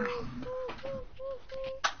 basically.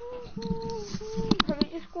 Can we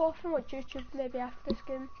just go off and watch YouTube maybe after this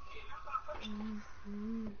game?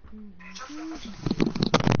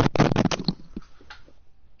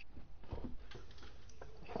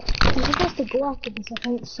 You're supposed to go after this, I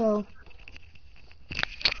think so.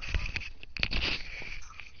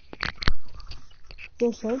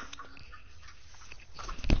 Joseph?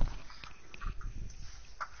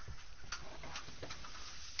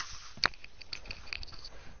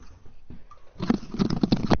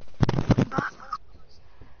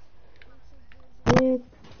 The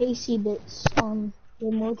AC bits on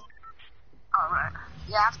the mode. Alright.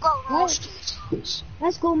 Yeah, I've got most of the tools.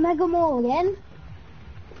 Let's go Mega Mall again.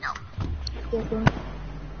 No. Joking.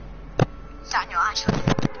 Daniel, actually.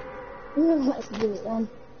 Let's do it then.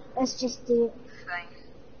 Let's just do it. Fine.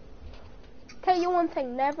 Tell you one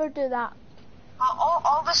thing, never do that.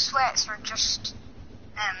 All the sweats are just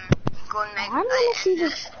going mega. I'm gonna see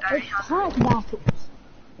this attack battles.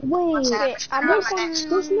 Wait, I'm not not going.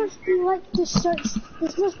 this must be like the search.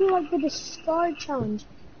 This must be like the discard challenge,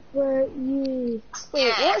 where you. Wait, Yeah,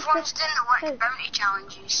 what's everyone's this? doing the work bounty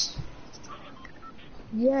challenges.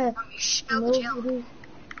 Yeah. You spilled the Nobody. gel.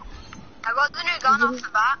 I got the new gun off the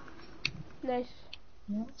bat. Nice.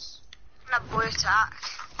 Yes. And a boy attack.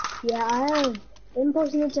 Yeah, I have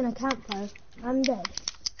impersonate in a campfire. I'm dead.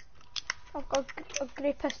 I've got a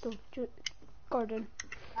grey pistol, Gordon.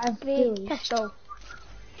 I've Grey killed. pistol.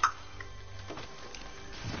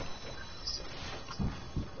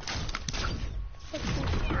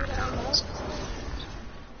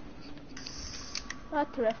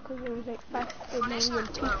 That's rough because there was like 50 million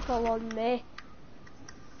people on there.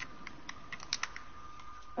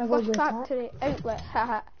 I got What's the attack. factory outlet?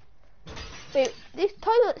 Haha. Wait, these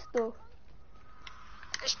toilets though.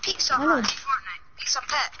 There's pizza I know. in Fortnite. Pizza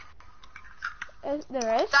pit. There is.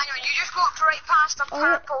 Daniel, you just walked right past a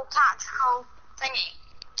purple tactical thingy.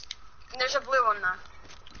 And there's a blue one there.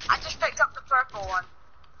 I just picked up the purple one.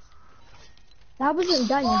 That wasn't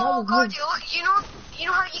Daniel, that Oh was god, me. you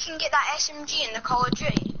know how you can get that SMG in the Call of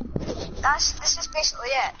Duty? This is basically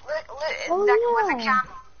it. Look, Oh, with the yeah.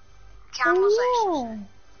 camel Oh, section.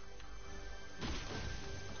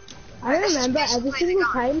 yeah. I This is remember every basically single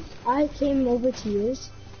the gun. time I came over to yours,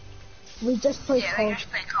 we just played Yeah, Call. we just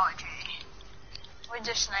play Call of Duty. We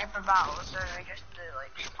do sniper battles, or we just do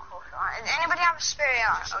like close on. Anybody have a spare?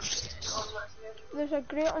 Yeah, I'll just There's a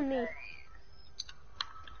grate on me.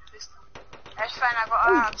 That's fine, I got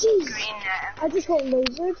Oh, a jeez. green I just got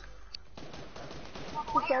lasered.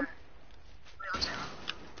 Okay.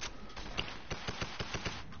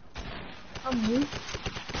 I'm weak.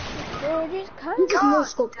 Bro, just He can't. just no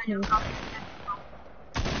scoped me.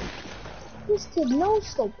 This kid no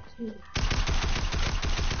scoped me.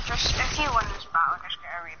 Just if you win this battle, just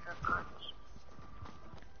get a reboot codes.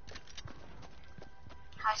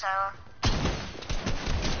 Hi Tyler.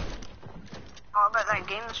 What about that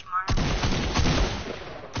game this morning?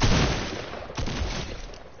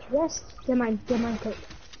 Yes, get mine quick.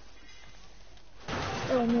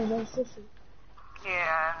 Oh no, that's this.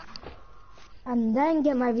 Yeah. And then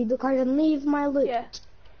get my video card and leave my loot. Yeah.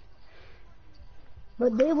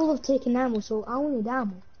 But they will have taken ammo, so I will need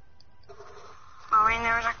ammo. I mean,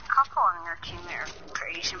 there was a couple on your team that are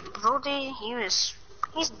pretty simple. Brody, he's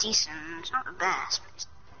decent. It's not the best, but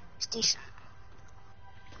he's decent.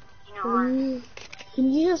 You know what?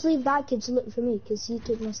 Can you just leave that kid to look for me? Because he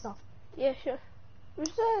took my stuff. Yeah, sure. Where's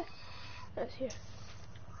the... That's here.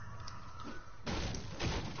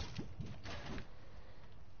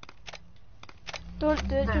 Don't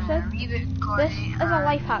do it, Joseph. This is a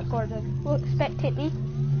life hack, Gordon. Look, spectate me.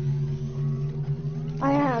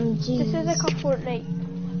 I am, jeez. This is like a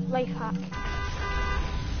Fortnite life hack.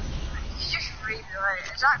 He's just really right.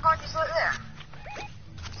 Is that Gordy's loot there?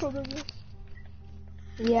 Probably.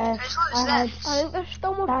 Yeah, His loot's I there. had... I think there's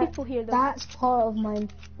still more people here though. That's part of mine,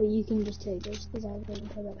 but you can just take this, because I didn't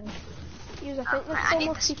put it in. Use, I think there's still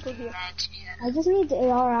more people here. I just need the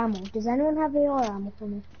AR ammo. Does anyone have AR ammo for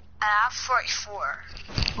me? I have 44.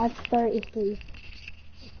 I have 33. Well,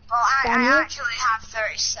 I Daniel? actually have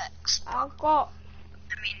 36. I've got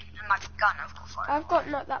I mean, in my gun I've got 44. I've got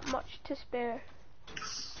not that much to spare,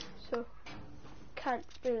 so can't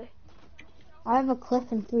really. I have a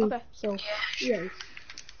cliff and 3, Okay. so... Yeah. Yay.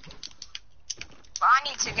 But I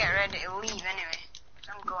need to get ready to leave anyway.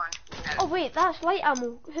 So I'm going. Oh wait, that's light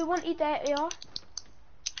ammo. Who wanted that AR?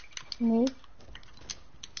 Me?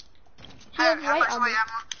 Here's How light much ammo. light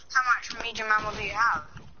ammo? How much medium ammo do you have?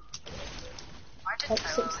 Why did Like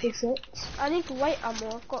I leave? 66. I need light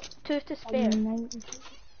ammo. I've got 2 to spare. 90.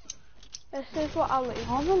 This is what I'll let you.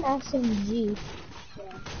 I have an SMG.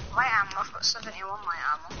 Light ammo, I've got 71 light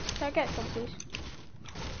ammo. Can I get some, please?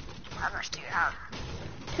 How much do you have?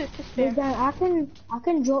 2 to Hey spare, Dan, I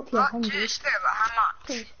can drop you What? 100. 2 spare, but how much?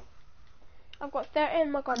 please. I've got 30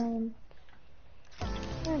 in my gun.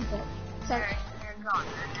 Yeah, but There, you're gone.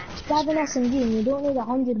 And then you have an SMG and you don't need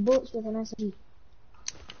 100 bullets with an SMG.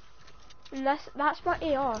 And that's my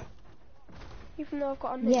AR. Even though I've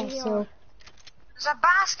got a new Yeah, AR. so there's a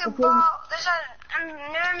basketball. There's a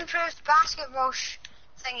new improved basketball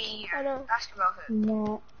thingy here. I know. Basketball hoop.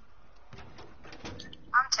 no.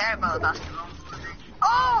 I'm terrible at basketball.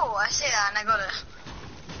 Oh, I see that and I got it.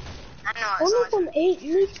 I know it's Only not. from 8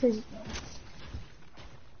 meters.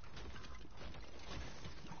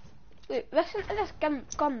 Look, listen to this gun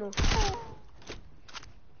though.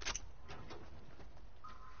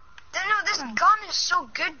 No, this gun is so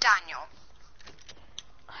good, Daniel.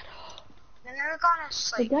 I know. The new gun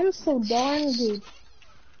is The like. gun's so darn good.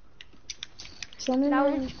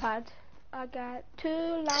 Lounge pad. I got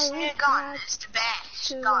 2 This new lounge gun pads. is the best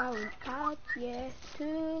 2 gun. lounge pads, yeah.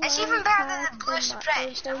 2 It's lounge even better than pads the blue in my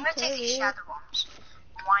suppressed. I'm gonna take these inventory. shadow bombs.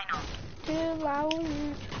 Why not? 2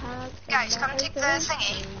 lounge pads. in Guys, my come take the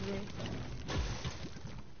thingy. inventory.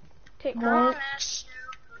 Take what? Promise you.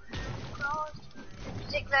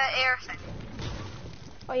 Take the air thing.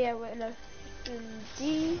 Oh yeah, wait no. In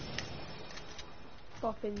D.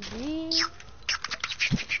 Pop in D.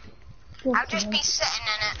 I'll just be sitting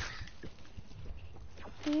in it.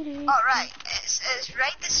 D. Oh right, it's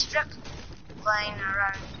right the strip line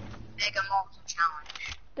around Mega Multi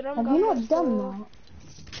Challenge. Drum Have gun, you let's not done go. that?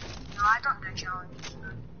 No, I don't do challenges.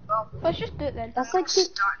 Well, Let's just do it then. That's like the,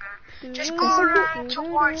 start there. Just go around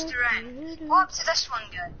towards the round. Go up to this one,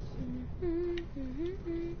 guys.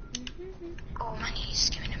 Oh,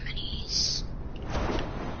 minis, give me the minis.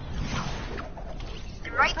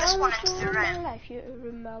 And right this one into the round. Life, you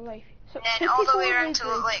ruin my life. So And then two all the people way around in to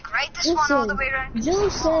the like right this one all the way around. to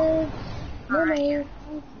Joseph. Alright, here.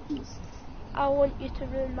 I want you to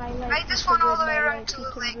ruin my life. Right, you this to one all ruin the way my around life, to you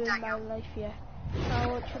the lake, ruin Daniel. my life, yeah. I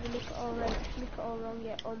want you to make it all right, make it all wrong,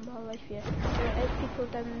 yeah, on my life, yeah. There is people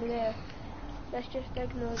down there. Let's just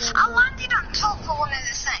ignore them. I landed on top of one of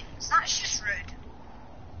the things. That's just rude.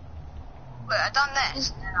 Look, I done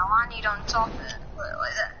this, and then I landed on top of it. Look,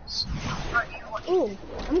 like this. What? Oh,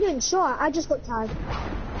 I'm getting shot. I just got tagged.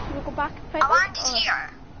 Should we go back and fight I them? landed Or- here.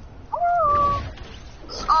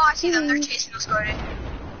 Oh, I see them. They're chasing us, Gordon.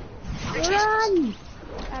 They're chasing us. Run!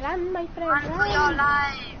 Run, my friend, Run for your run.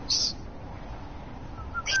 lives.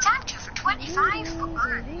 They tagged you for 25 for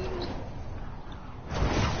burn.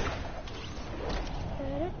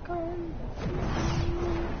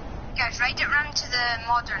 Guys, ride it round to the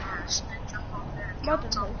modern house and then jump off there and get on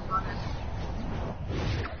Modern top of it.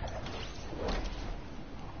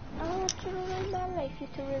 I want you to ruin my life, you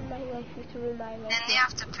to ruin my life, you to ruin my life. Then they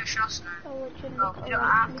have to push us I now. want you to Well, make we it don't all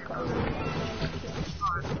have right, to make it go. all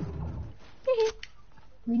right, yeah. Alright.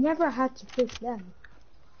 We never had to push them.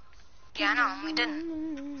 Yeah, I know, we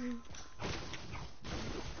didn't.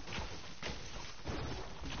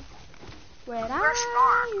 Where We're are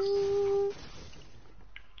smart. you?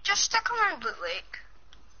 Just stick around Loot Lake.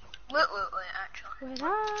 Loot Lake, actually.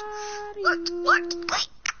 Where are Loot you? Lake.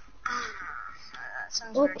 That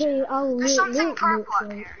sounds weird. Okay, I'll There's loot, something loot, purple loot, up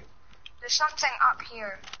loot. here. There's something up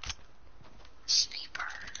here. Sniper.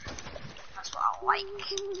 That's what I like.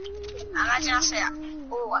 Imagine I say,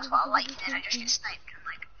 oh, that's what I like, and then I just get sniped. I'm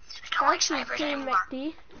like, I don't like snipers anymore.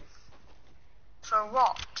 For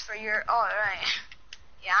what? For your, oh, right.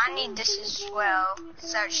 Yeah, I need this as well.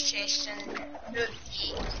 Search chest and loot.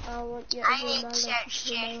 I need search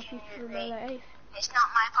chest and loot. It's not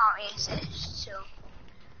my party, is it? So,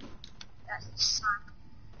 that's sad.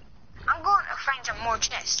 I'm going to find some more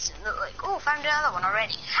chests and look like, oh, found another one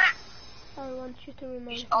already. Ha! I want you to remind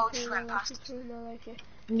me Oh, to just went past. my life, yeah.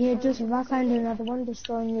 Yeah, Joseph, I found another one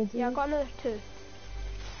destroying your Yeah, I team. got another 2. Wait,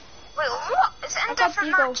 what? Is it in I got different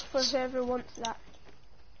Eagles matches? for whoever wants that.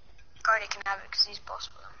 Gordy can have it because he's boss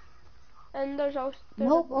with them. And there's also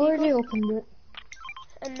Nope, already opened it.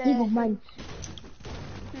 and Eagle, mine.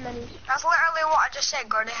 minis. That's literally what I just said.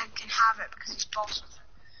 Gordy can have it because he's boss with it.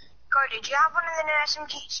 Gordy, do you have one of the new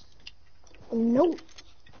SMGs? Nope.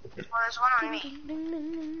 Well, there's one on me.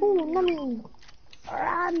 Oh, let me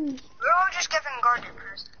run. We're all just giving Gordy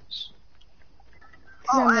presents.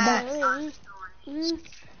 No, Oh, no, no.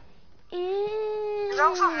 there's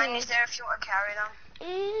also minis there if you want to carry them.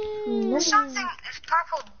 There's something, it's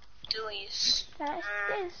purple doilies. That's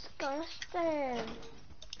disgusting.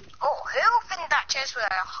 Oh, who opened that chest with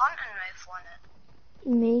a hunting rifle in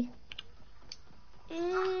it? Me.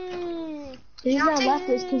 The reason I left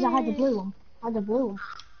is because I had the blue one. I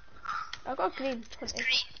got green. It's green.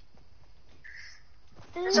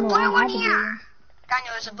 There's a blue one here.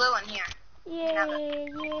 Daniel, there's a blue one here.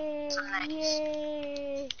 Yay, So nice.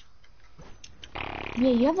 yay. Yeah,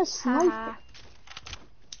 you have a sniper.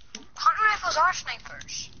 Hunting rifles are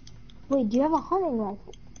snipers. Wait, do you have a hunting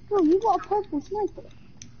rifle? No, you got a purple sniper.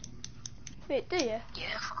 Wait, do you?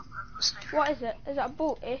 Yeah, fuck purple sniper. What is it? Is it a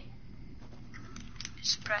boat, eh?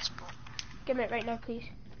 It's a press bolt. Give me it right now, please.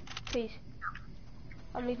 Please.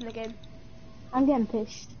 I'm leaving the game. I'm getting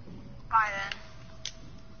pissed. Bye then.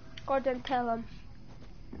 Gordon, tell him.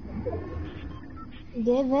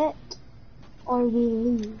 Give it, or we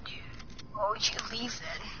leave. Oh, you leave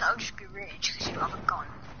then. That'll just be rage because you have a gun.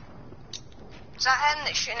 Is that him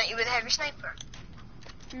that's shooting at you with a heavy sniper?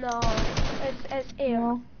 No, it's air.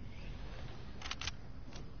 No.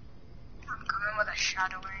 I'm coming with a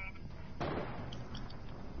shadow raid.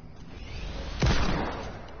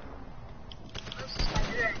 What's this guy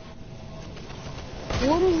doing?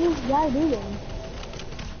 What is this guy doing?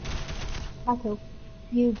 Michael,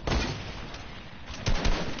 you. Oh,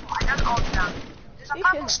 I done all of them. There's a You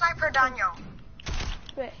purple shouldn't. sniper, Daniel.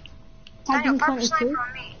 Wait. Daniel, Tagging purple 22. sniper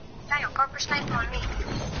on me. Daniel, purple sniper on me.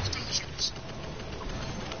 Stations.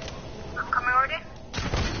 I'm coming already.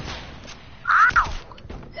 Ow!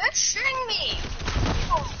 They're shooting me!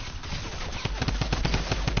 Oh.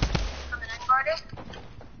 Coming in, Gordy.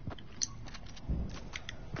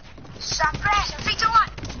 Suppress in 3, 2, 1.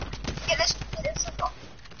 Get this go.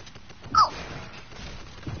 Go!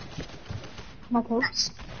 Michael. Nice.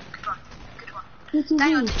 Good one. Good one. PTV.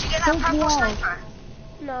 Daniel, did you get that Don't purple yell. sniper?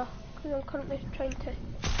 No, because I'm currently trying to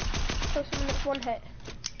kill someone with one hit.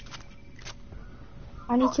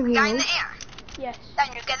 I need to The guy in reload. the air. Yes.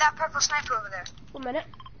 Daniel, get that purple sniper over there. 1 minute.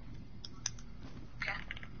 Okay.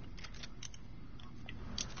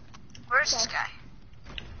 Where's this Okay. guy?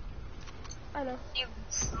 I know. You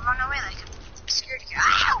run away like a scared guy.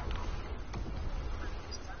 Ow!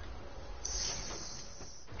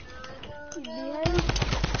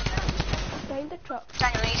 He's behind the truck.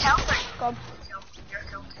 Daniel, need help? Gone. You're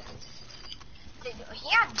killed. He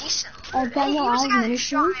had decent. Daniel, he was the I guy have that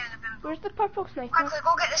shot me munitions. in the bimbo. Where's the purple sniper? Quickly, go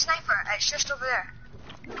get the sniper. It's just over there.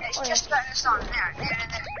 It's Oh, just about in the sun. There.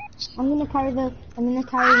 I'm gonna carry the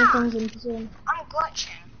things into zone. I'm glitching.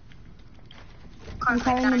 I'm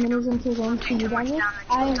carrying the Daniel. minis into zone for you, Daniel.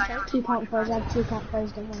 I have 2 campfires. I have 2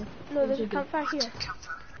 campfires, don't worry. No, there's a campfire here.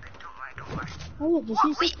 Don't worry. Oh yeah, just What?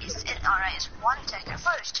 use Wait, it. is it? Alright, it's 1 tick. I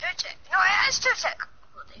thought it was 2 tick. No, it is 2 tick.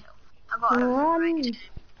 Bloody hell. I got it. Run.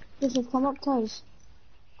 Joseph, come up to us.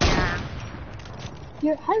 Yeah.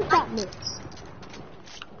 How's that looks?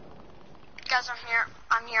 Guys, I'm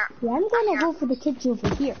here. Yeah, I'm gonna go for the kids over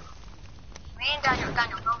here. Me and Daniel, go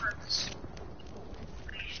over this.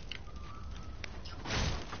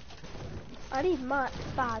 I need mats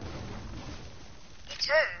bad. Me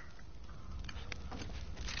too.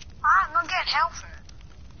 I'm not getting help from it.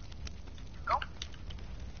 Go.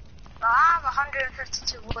 Well, I have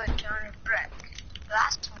 152 wood and a brick.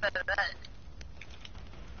 That's about it.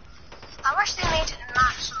 I wish they made it in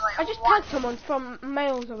maps so like I just one. tagged someone from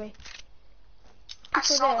miles away. I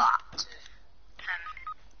people saw there. that.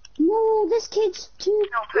 No, this kid's too.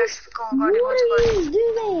 No, push. Go, What are you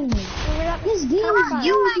doing? So we're at This game campfire. is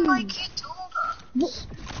You act easy. like you told us.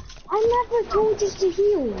 I never told you to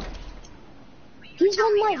heal. He's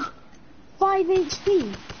on like 5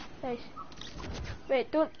 HP. Nice.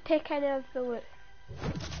 Wait, don't take any of the loot.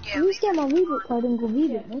 Yeah, At least get my reboot card and go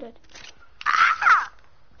Yeah, reboot me. good. Ah!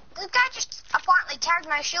 The guy just apparently tagged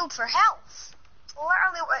my shield for health.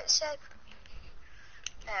 Literally what it said.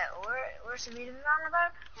 Where's the video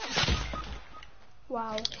roundabout?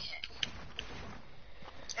 Wow.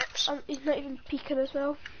 Oops. He's not even peeking as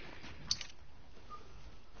well.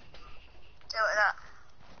 Do it like that.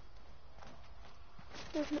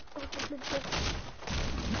 There's no,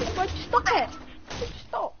 why'd you stop it? Why'd you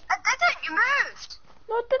stop? I didn't, you moved.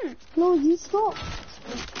 No, I didn't. No, you stop.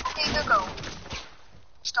 Okay, go.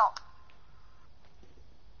 Stop.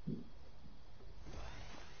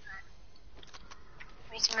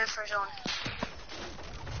 We need to move for zone.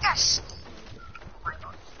 Yes! Oh my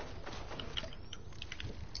god.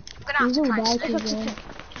 I'm gonna have He's to all try and died stay. to zone.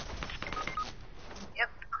 Yep,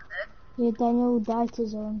 I'm dead. Yeah, Daniel died to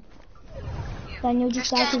zone. Daniel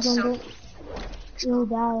just died to get zone. some- You'll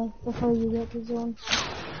die before you get to zone.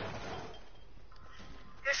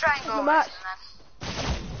 Just try and go No with match. it,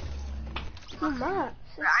 man. No, Matt.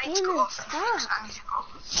 Right, I need to go off. I need to go.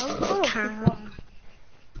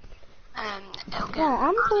 Okay. Yeah,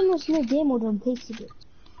 I'm playing this new game mode on PC.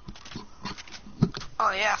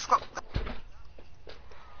 Oh yeah, I forgot.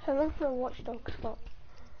 How long for a watchdog stop?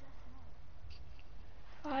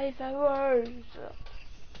 5 hours.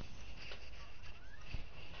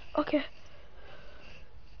 Okay.